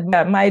said,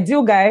 my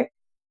ideal guy,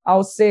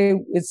 I'll say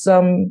is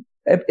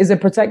a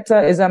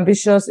protector, is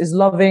ambitious, is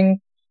loving,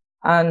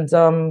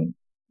 And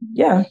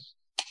yeah,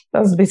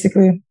 that's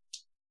basically.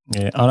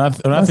 Yeah,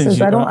 another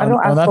thing I don't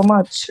ask for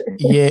much.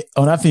 Yeah,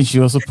 another thing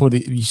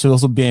you should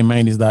also bear in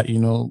mind is that,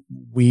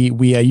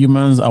 we are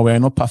humans and we are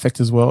not perfect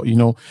as well.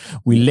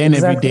 We learn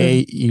every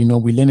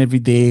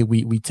day.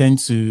 We tend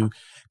to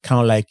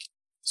kind of like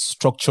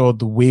structure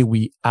the way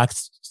we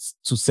act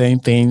to certain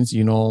things.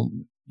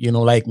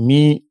 Like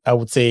me, I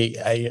would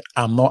say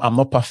I'm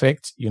not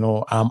perfect.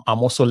 I'm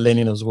also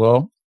learning as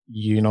well.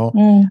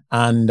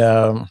 And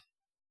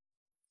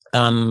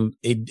I'm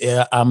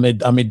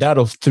a dad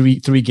of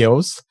three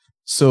girls.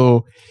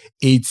 So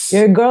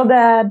you're a girl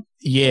dad.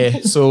 Yeah.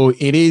 So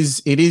it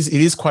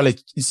is quite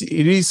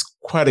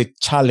a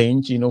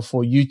challenge,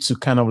 for you to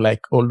kind of like,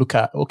 look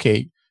at,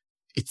 okay,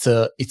 it's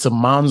a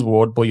man's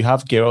world, but you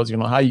have girls,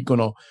 how are you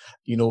gonna,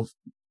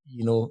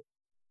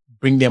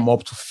 bring them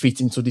up to fit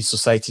into this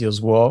society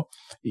as well,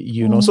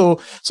 So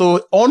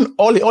on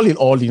all in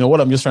all, what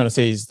I'm just trying to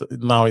say is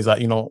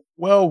that,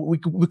 well, we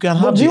can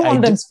have. But do you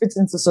want them to fit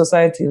into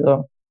society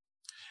though?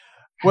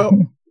 Well,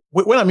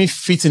 when I mean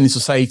fitting in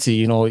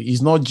society,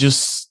 it's not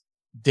just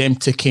them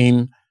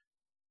taking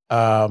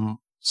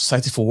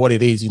society for what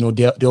it is.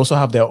 They also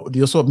have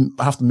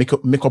to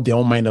make up their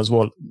own mind as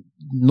well.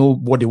 Know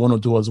what they want to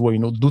do as well.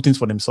 Do things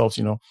for themselves.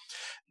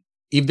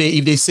 If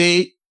they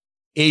say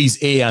A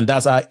is A and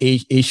that's how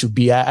A should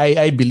be,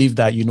 I believe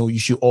that you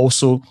should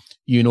also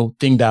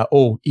think that,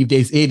 if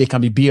there's A, there can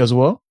be B as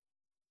well.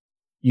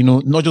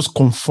 Not just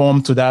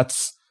conform to that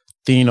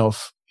thing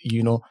of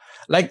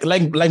like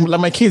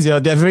my kids. They're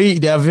very.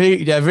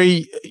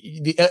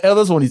 The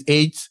eldest one is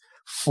 8,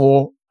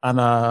 4,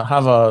 and I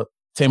have a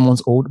 10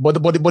 months old. But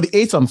the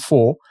 8 and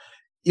 4,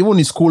 even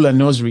in school and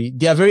nursery,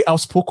 they are very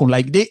outspoken.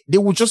 Like they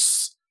will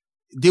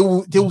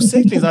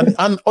say things,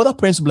 and other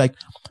parents will be like,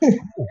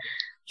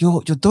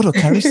 your daughter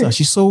Carissa,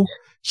 she's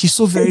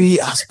so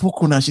very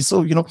outspoken, and she's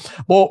so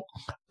But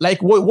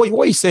like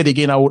what you said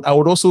again, I would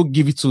also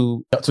give it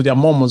to their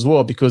mom as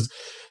well, because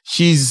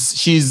she's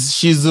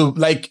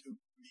like.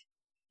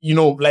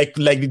 Like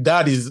the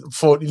dad is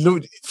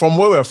from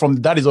where we're from.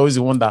 The dad is always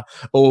the one that,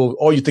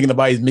 all you're thinking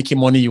about is making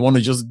money. You want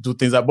to just do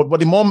things but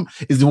the mom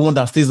is the one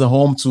that stays at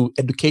home to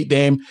educate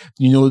them.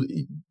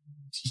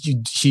 She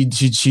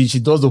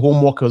does the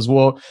homework as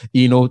well.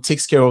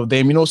 Takes care of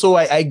them. So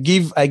I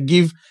give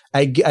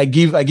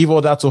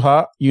all that to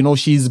her.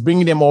 She's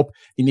bringing them up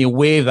in a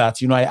way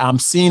that I'm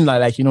seeing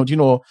like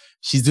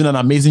she's doing an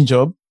amazing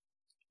job.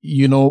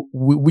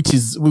 Which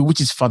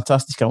is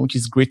fantastic and which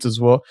is great as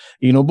well.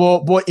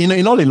 But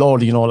in all,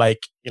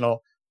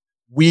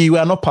 we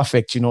are not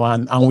perfect,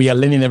 and we are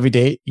learning every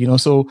day,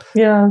 So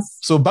yes.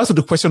 So back to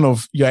the question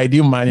of your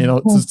ideal man,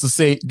 to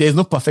say there's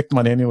no perfect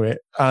man anywhere,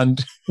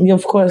 and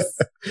of course,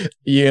 I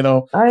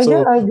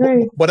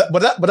agree. But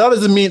that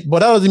doesn't mean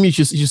you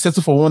should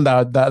settle for one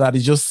that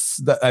is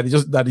just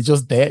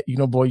there,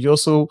 But you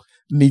also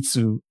need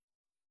to,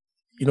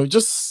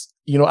 just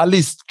at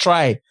least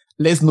try.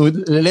 Let's know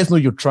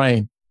you're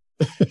trying.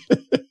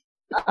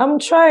 I'm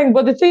trying,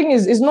 but the thing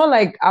is, it's not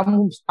like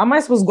am I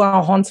supposed to go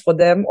and hunt for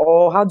them,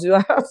 or how do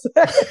I have to?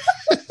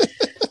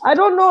 I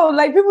don't know.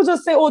 Like, people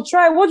just say,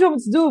 try. What do you want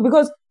me to do?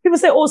 Because people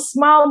say,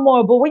 smile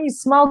more. But when you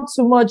smile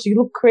too much, you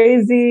look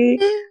crazy.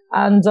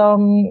 And,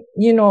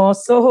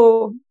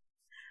 so,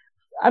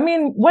 I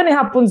mean, when it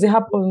happens, it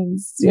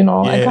happens, Yeah,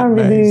 I can't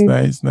really.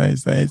 Nice.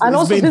 And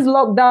also, this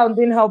lockdown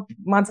didn't help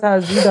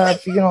matters either,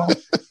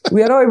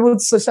 we are not able to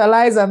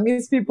socialize and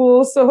meet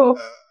people. So,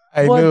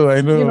 I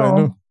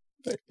know.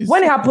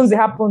 When it happens, it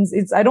happens.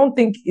 I don't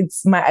think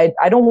it's I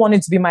don't want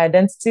it to be my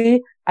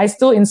identity. I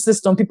still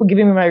insist on people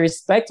giving me my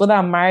respect, whether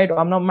I'm married or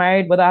I'm not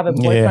married, whether I have a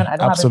boyfriend, I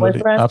don't have a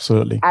boyfriend.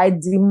 Absolutely. I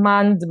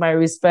demand my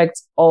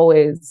respect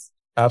always.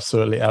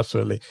 Absolutely.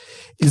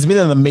 It's been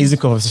an amazing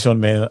conversation,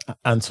 man,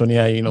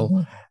 Antonia.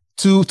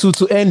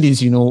 To end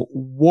this,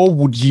 what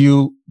would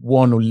you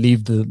want to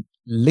leave the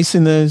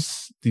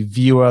listeners, the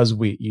viewers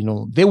with?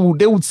 They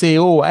would say,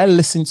 I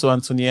listened to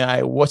Antonia,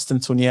 I watched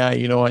Antonia,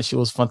 and she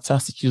was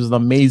fantastic, she was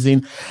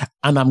amazing,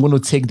 and I'm going to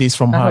take this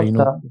from her.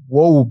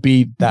 What would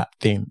be that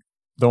thing?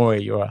 Don't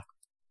worry, you are.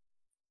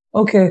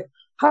 Okay.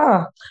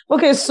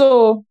 Okay,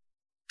 so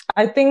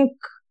I think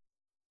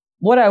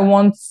what I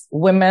want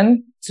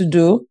women to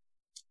do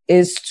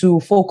is to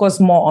focus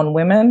more on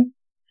women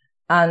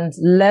and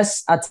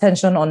less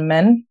attention on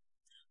men.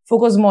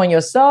 Focus more on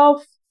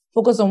yourself.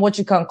 Focus on what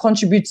you can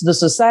contribute to the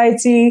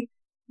society.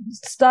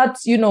 Start,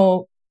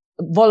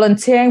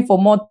 volunteering for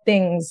more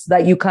things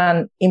that you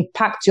can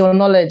impact your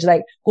knowledge.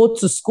 Like, go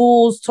to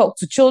schools, talk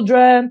to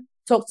children,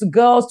 talk to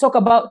girls, talk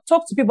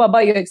to people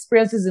about your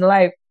experiences in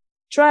life.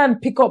 Try and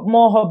pick up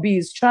more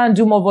hobbies. Try and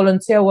do more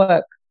volunteer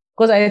work.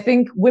 Because I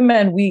think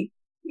women,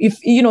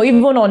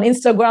 even on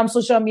Instagram,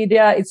 social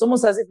media, it's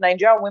almost as if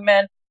Nigerian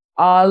women,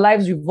 our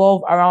lives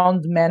revolve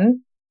around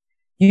men,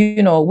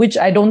 which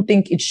I don't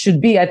think it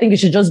should be. I think it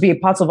should just be a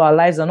part of our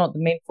lives and not the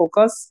main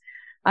focus.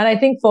 And I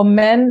think for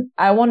men,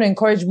 I want to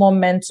encourage more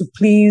men to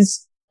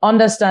please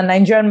understand,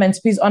 Nigerian men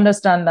to please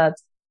understand that,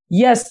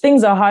 yes,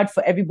 things are hard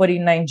for everybody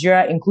in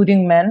Nigeria,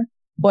 including men,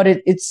 but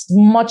it's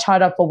much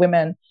harder for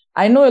women.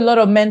 I know a lot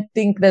of men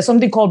think there's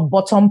something called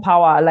bottom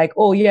power. Like,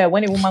 oh yeah,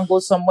 when a woman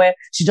goes somewhere,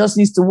 she just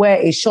needs to wear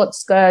a short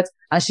skirt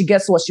and she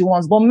gets what she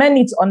wants. But men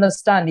need to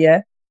understand,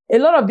 yeah, a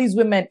lot of these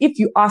women, if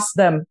you ask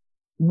them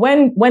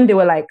when they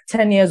were like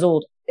 10 years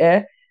old,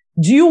 yeah,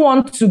 do you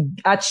want to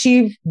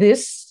achieve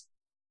this,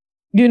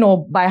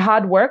 by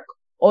hard work,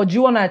 or do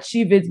you want to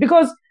achieve it?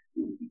 Because,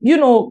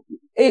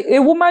 a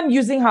woman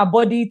using her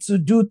body to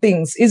do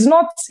things is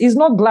not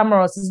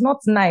glamorous. It's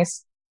not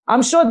nice.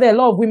 I'm sure there are a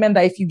lot of women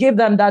that if you gave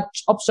them that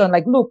option,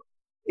 like, look,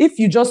 if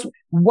you just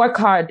work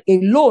hard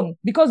alone,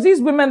 because these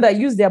women that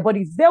use their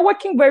bodies, they're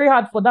working very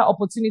hard for that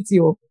opportunity,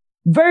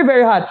 very,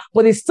 very hard,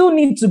 but they still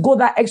need to go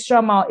that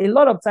extra mile a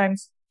lot of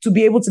times to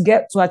be able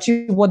to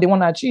achieve what they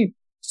want to achieve.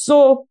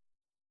 So,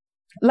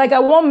 like, I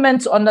want men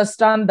to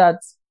understand that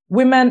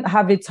women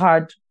have it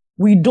hard.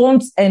 We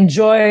don't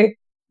enjoy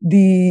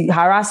the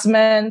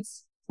harassment.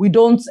 We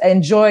don't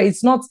enjoy,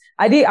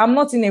 I'm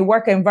not in a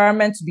work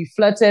environment to be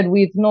flirted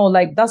with. No,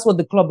 like, that's what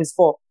the club is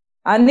for.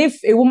 And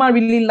if a woman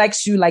really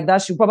likes you like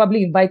that, she'll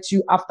probably invite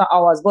you after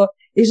hours. But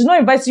if she's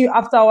not inviting you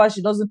after hours,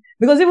 she doesn't,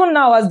 because even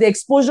now as the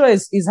exposure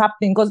is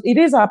happening, because it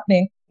is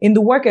happening in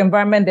the work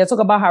environment, they talk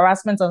about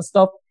harassment and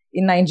stuff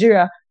in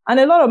Nigeria. And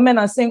a lot of men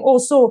are saying, oh,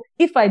 so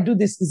if I do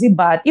this, is it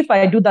bad? If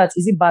I do that,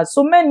 is it bad?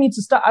 So men need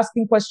to start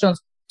asking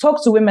questions,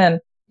 talk to women,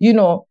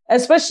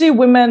 especially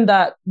women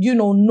that,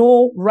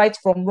 know right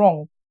from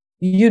wrong.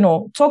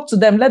 Talk to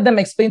them, let them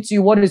explain to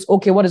you what is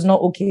okay, what is not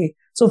okay.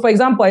 So for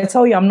example, I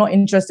tell you I'm not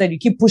interested, you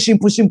keep pushing,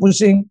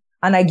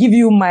 and I give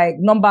you my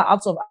number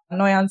out of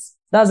annoyance.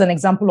 That's an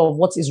example of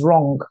what is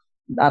wrong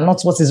and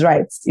not what is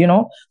right,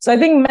 So I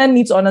think men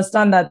need to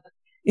understand that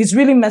it's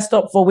really messed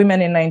up for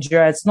women in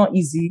Nigeria. It's not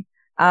easy.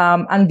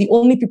 And the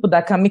only people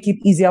that can make it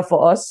easier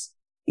for us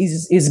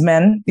is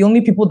men. The only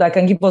people that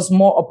can give us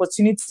more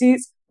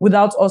opportunities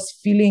without us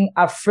feeling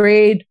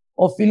afraid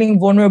or feeling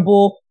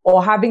vulnerable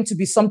or having to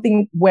be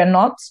something we're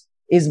not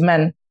is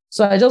men.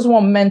 So I just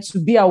want men to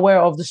be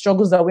aware of the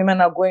struggles that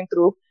women are going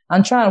through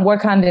and try and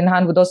work hand in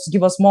hand with us to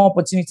give us more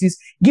opportunities,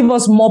 give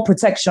us more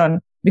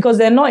protection, because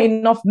there are not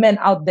enough men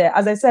out there.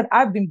 As I said,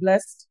 I've been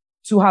blessed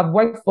to have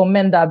worked for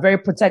men that are very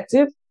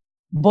protective,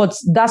 but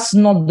that's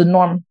not the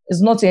norm.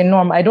 It's not a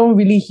norm. I don't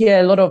really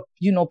hear a lot of,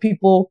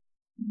 people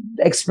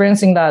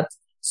experiencing that.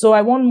 So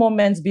I want more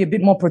men to be a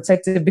bit more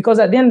protective, because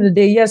at the end of the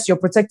day, yes, you're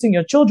protecting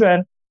your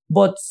children,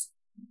 but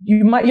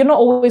you're not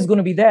always going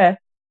to be there,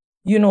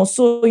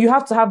 so you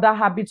have to have that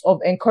habit of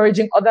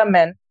encouraging other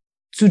men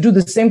to do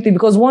the same thing,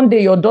 because one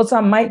day your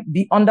daughter might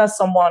be under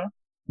someone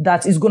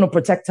that is going to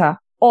protect her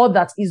or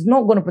that is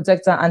not going to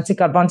protect her and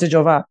take advantage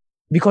of her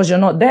because you're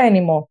not there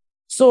anymore.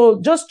 So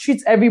just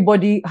treat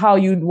everybody how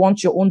you'd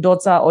want your own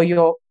daughter or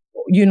your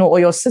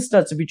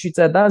sister to be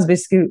treated.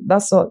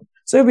 That's all.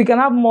 So if we can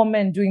have more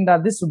men doing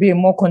that, this will be a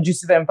more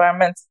conducive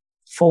environment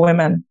for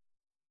women.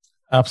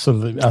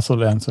 Absolutely,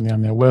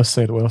 Antonia. Well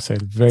said.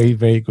 Very,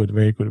 very good.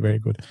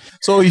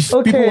 So if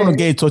people want to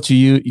get in touch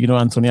with you,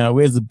 Antonia,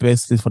 where's the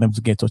best place for them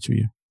to get in touch with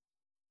you?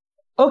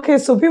 Okay,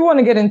 so if people want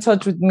to get in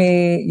touch with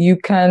me, you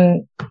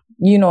can,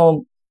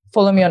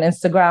 follow me on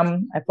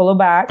Instagram. I follow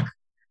back.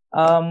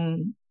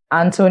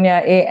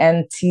 Antonia,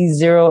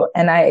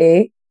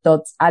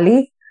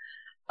 ANT0NIA.ali.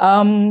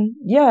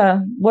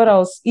 What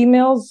else?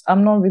 Emails?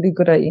 I'm not really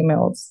good at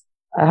emails,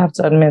 I have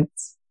to admit.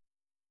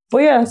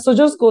 But yeah, so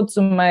just go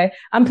to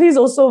and please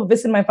also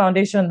visit my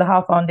foundation,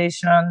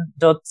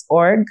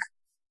 thehowfoundation.org.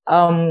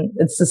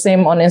 It's the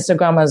same on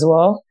Instagram as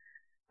well.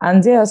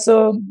 And yeah,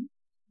 so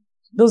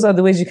those are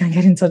the ways you can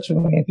get in touch with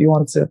me if you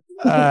want to.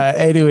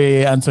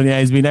 Anyway, Antonia,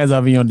 it's been nice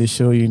having you on the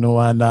show,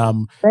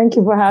 and thank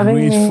you for having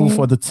me. Grateful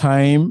for the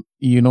time.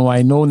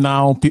 I know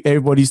now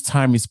everybody's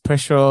time is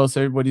precious.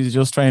 Everybody's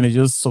just trying to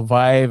just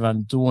survive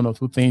and do one or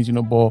two things,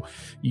 but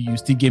you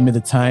still give me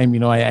the time.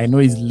 I know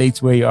it's late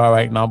where you are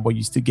right now, but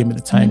you still give me the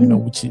time,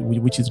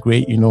 which is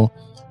great, and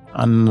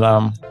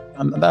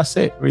that's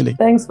it, really.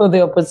 Thanks for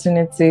the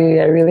opportunity.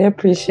 I really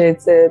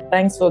appreciate it.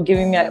 Thanks for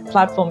giving me a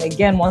platform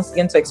once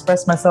again to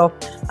express myself.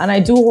 And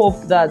I do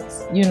hope that,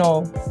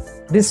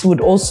 this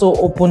would also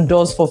open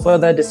doors for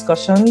further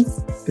discussions,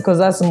 because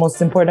that's the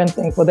most important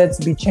thing, for there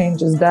to be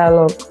change, is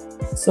dialogue.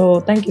 So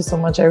thank you so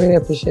much. I really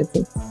appreciate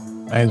it.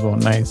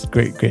 Nice.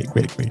 Great.